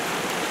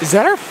 Is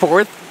that our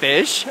 4th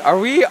fish? Are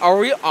we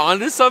on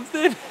to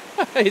something?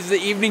 Is the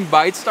evening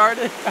bite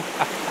started?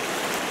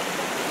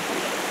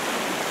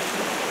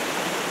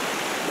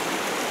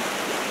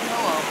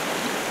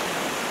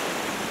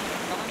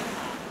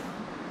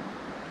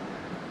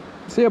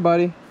 See ya,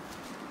 buddy.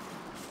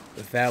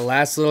 With that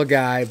last little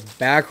guy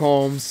back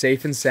home,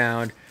 safe and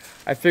sound,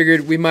 I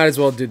figured we might as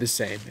well do the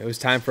same. It was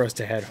time for us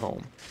to head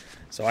home.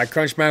 So I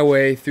crunched my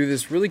way through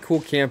this really cool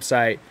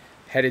campsite,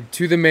 headed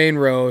to the main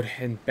road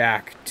and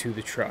back to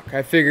the truck.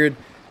 I figured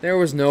there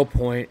was no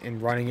point in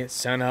running it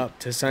sun up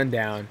to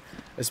sundown,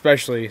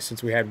 especially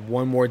since we had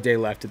one more day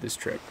left of this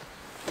trip.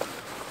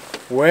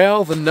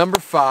 Well, the number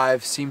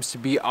 5 seems to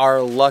be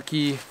our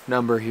lucky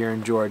number here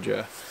in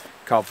Georgia.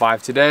 Caught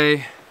 5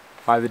 today,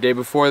 5 the day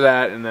before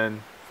that, and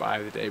then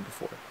 5 the day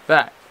before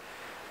that.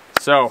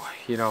 So,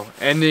 you know,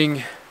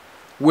 ending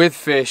with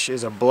fish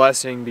is a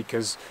blessing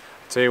because,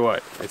 I'll tell you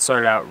what, it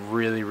started out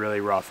really, really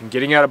rough. And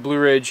getting out of Blue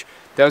Ridge,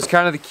 that was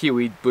kind of the key.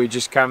 We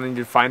just kind of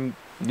needed to find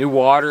new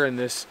water in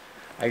this,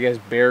 I guess,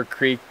 Bear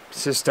Creek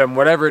system,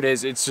 whatever it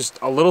is. It's just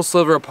a little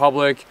sliver of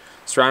public,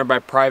 surrounded by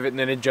private, and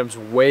then it jumps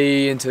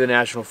way into the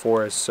national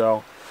forest.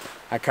 So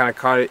I kind of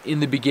caught it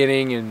in the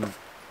beginning, and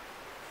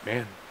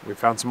man, we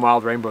found some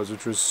wild rainbows,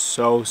 which was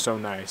so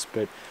nice.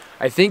 But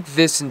I think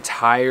this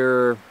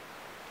entire,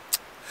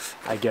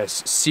 I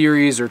guess,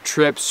 series or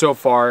trip so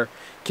far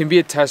can be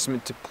a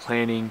testament to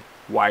planning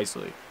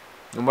wisely.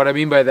 And what I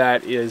mean by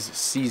that is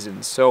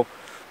seasons. So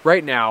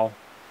right now,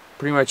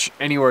 pretty much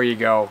anywhere you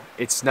go,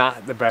 it's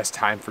not the best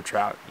time for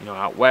trout. You know,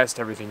 out west,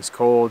 everything's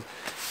cold.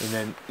 And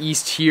then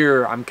east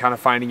here, I'm kind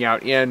of finding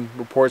out, and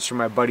reports from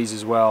my buddies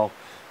as well,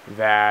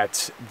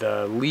 that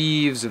the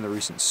leaves and the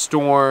recent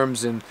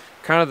storms and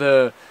kind of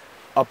the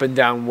up and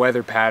down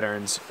weather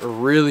patterns are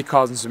really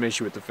causing some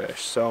issue with the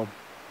fish. So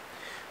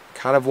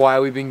kind of why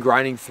we've been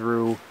grinding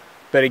through.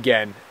 But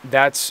again,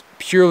 that's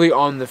purely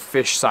on the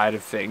fish side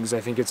of things.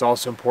 I think it's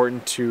also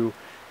important to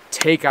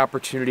take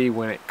opportunity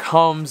when it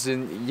comes,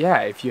 and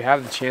yeah, if you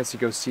have the chance to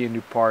go see a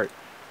new part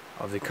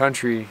of the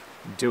country,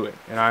 do it.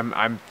 And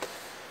I'm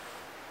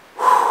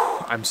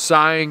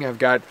sighing. I've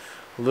got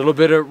a little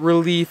bit of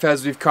relief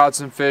as we've caught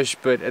some fish,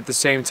 but at the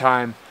same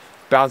time,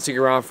 bouncing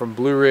around from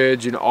Blue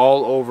Ridge and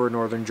all over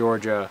northern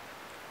Georgia,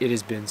 it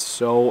has been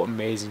so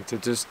amazing to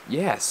just,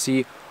 yeah,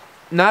 see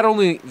not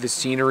only the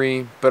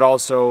scenery, but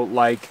also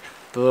like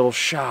little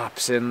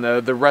shops and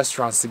the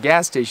restaurants, the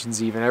gas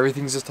stations even.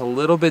 Everything's just a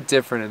little bit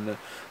different in the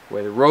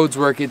way the roads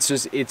work.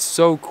 It's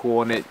so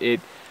cool, and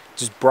it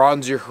just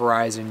broadens your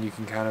horizon. You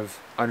can kind of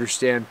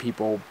understand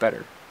people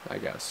better, I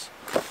guess.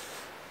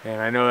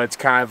 And I know that's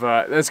kind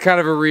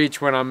of a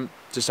reach when I'm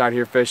just out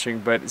here fishing,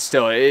 but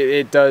still,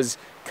 it does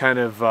kind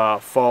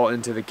of fall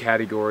into the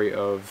category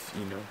of,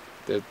 you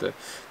know,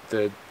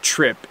 the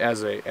trip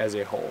as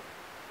a whole.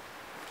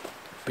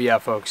 But yeah,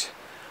 folks,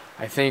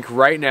 I think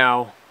right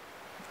now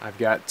I've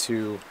got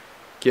to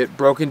get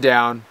broken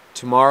down.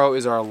 Tomorrow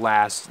is our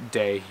last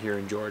day here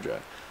in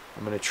Georgia.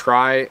 I'm gonna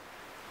try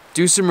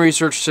do some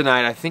research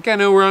tonight. I think I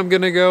know where I'm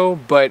gonna go,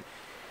 but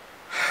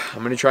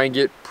I'm gonna try and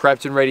get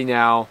prepped and ready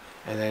now,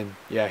 and then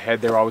yeah,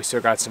 head there while we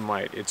still got some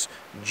light. It's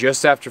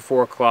just after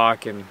 4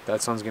 o'clock, and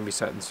that sun's gonna be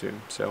setting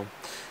soon. So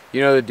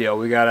you know the deal.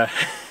 We gotta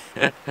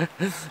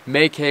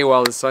make hay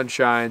while the sun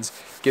shines,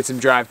 get some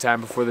drive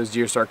time before those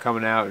deer start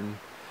coming out, and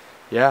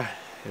yeah,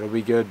 it'll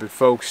be good. But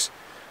folks,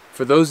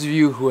 for those of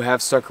you who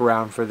have stuck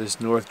around for this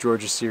North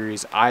Georgia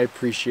series, I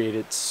appreciate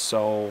it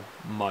so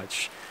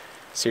much.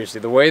 Seriously,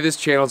 the way this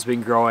channel's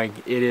been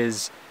growing,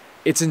 it's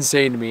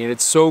insane to me, and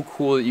it's so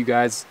cool that you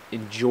guys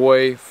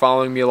enjoy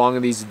following me along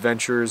in these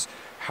adventures,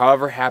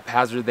 however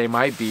haphazard they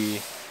might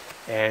be.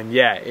 And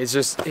yeah,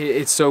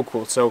 it's so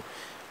cool. So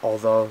all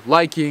the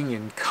liking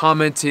and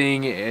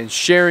commenting and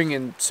sharing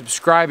and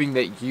subscribing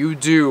that you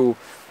do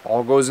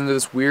all goes into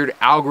this weird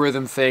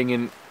algorithm thing,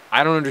 and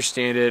I don't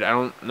understand it. I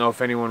don't know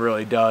if anyone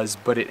really does,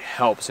 but it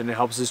helps, and it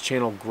helps this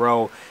channel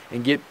grow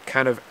and get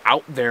kind of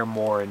out there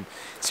more. And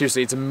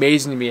seriously, it's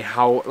amazing to me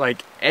how,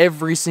 like,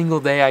 every single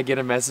day I get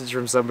a message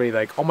from somebody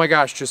like, oh my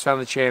gosh, just found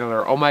the channel,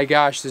 or oh my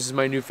gosh, this is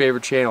my new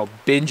favorite channel,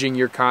 binging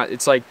your content.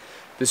 It's like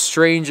the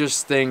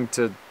strangest thing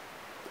to,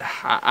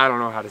 I don't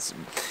know how to,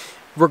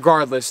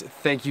 regardless,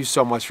 thank you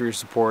so much for your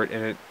support,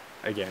 and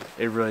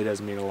it really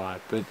does mean a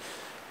lot. But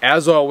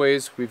as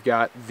always, we've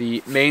got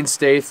the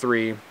mainstay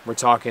 3. We're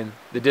talking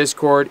the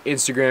Discord,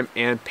 Instagram,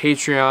 and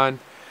Patreon.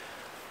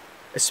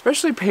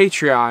 Especially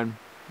Patreon,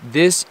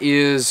 this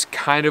is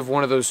kind of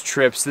one of those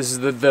trips. This is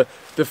the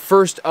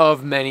first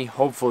of many,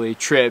 hopefully,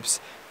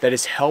 trips that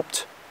is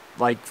helped,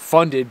 like,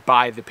 funded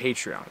by the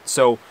Patreon.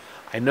 So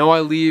I know I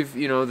leave,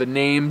 you know, the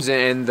names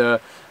and the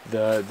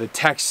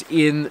text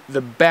in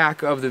the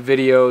back of the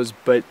videos,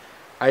 but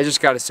I just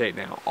gotta say it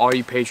now, all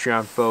you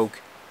Patreon folk,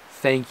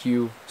 thank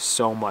you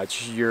so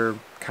much. You're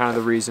kind of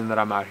the reason that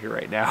I'm out here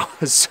right now.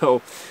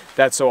 So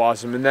that's so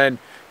awesome. And then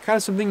kind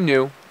of something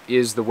new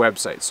is the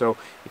website. So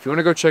if you want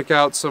to go check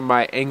out some of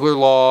my angler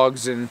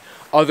logs and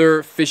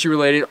other fishing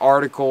related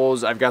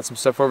articles, I've got some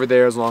stuff over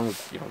there, as long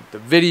with, you know, the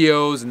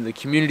videos and the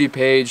community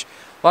page.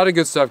 A lot of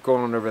good stuff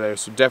going on over there.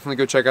 So definitely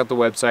go check out the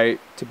website,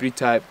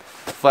 tippity-type,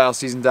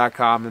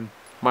 flyallseason.com, and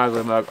my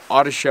ugly mug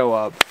ought to show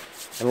up.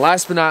 And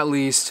last but not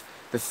least,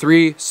 the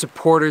 3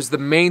 supporters, the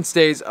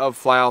mainstays of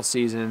Fly All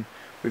Season.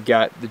 We've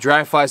got the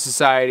Dry Fly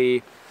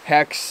Society,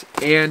 Hex,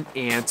 and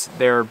Ant.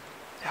 They're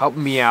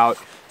helping me out.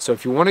 So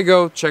if you want to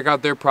go check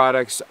out their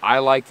products, I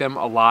like them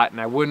a lot,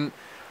 and I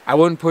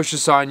wouldn't push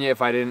this on you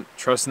if I didn't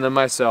trust in them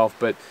myself.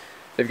 But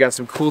they've got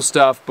some cool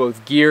stuff,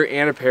 both gear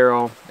and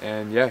apparel.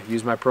 And yeah,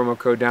 use my promo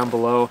code down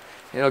below,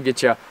 and it'll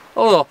get you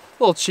a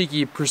little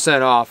cheeky %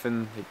 off,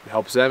 and it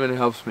helps them and it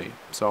helps me.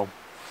 So,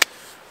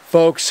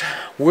 folks,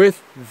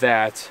 with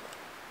that,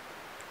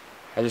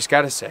 I just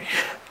gotta say,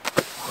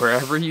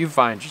 wherever you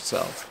find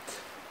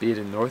yourself, be it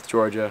in North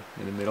Georgia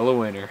in the middle of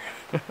winter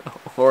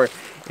or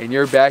in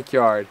your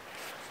backyard,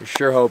 I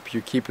sure hope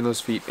you're keeping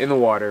those feet in the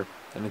water.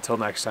 And until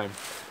next time,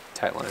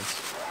 tight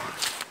lines.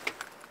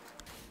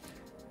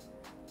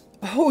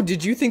 Oh,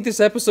 did you think this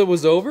episode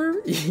was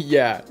over?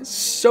 Yeah,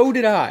 so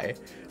did I.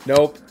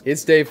 Nope,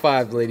 it's day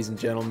 5, ladies and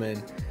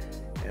gentlemen.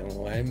 And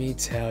let me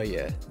tell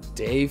you,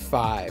 day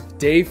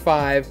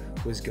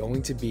 5 was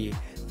going to be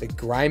the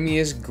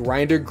grimiest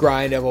grind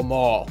of them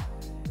all.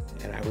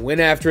 And I went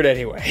after it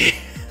anyway.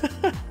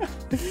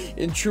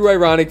 In true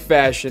ironic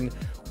fashion,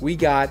 we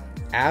got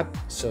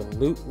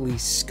absolutely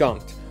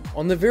skunked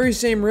on the very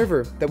same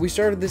river that we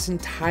started this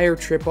entire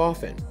trip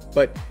off in.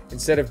 But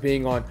instead of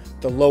being on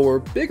the lower,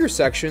 bigger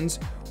sections,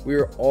 we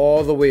were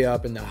all the way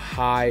up in the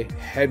high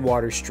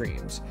headwater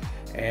streams.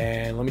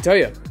 And let me tell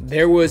you,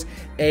 there was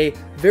a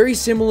very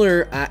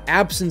similar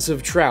absence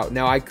of trout.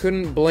 Now, I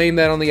couldn't blame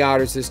that on the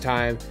otters this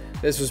time.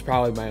 This was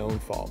probably my own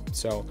fault.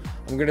 So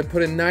I'm gonna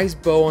put a nice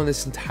bow on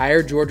this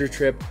entire Georgia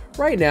trip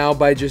right now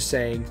by just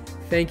saying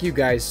thank you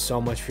guys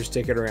so much for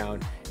sticking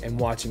around and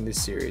watching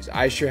this series.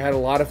 I sure had a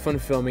lot of fun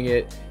filming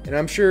it, and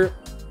I'm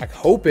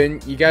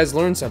hoping you guys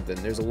learned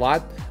something. There's a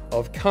lot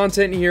of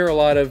content here, a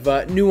lot of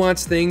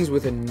nuanced things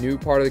with a new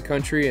part of the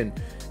country, and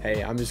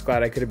hey, I'm just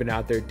glad I could have been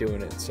out there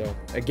doing it. So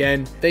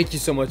again, thank you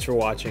so much for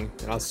watching,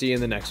 and I'll see you in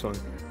the next one.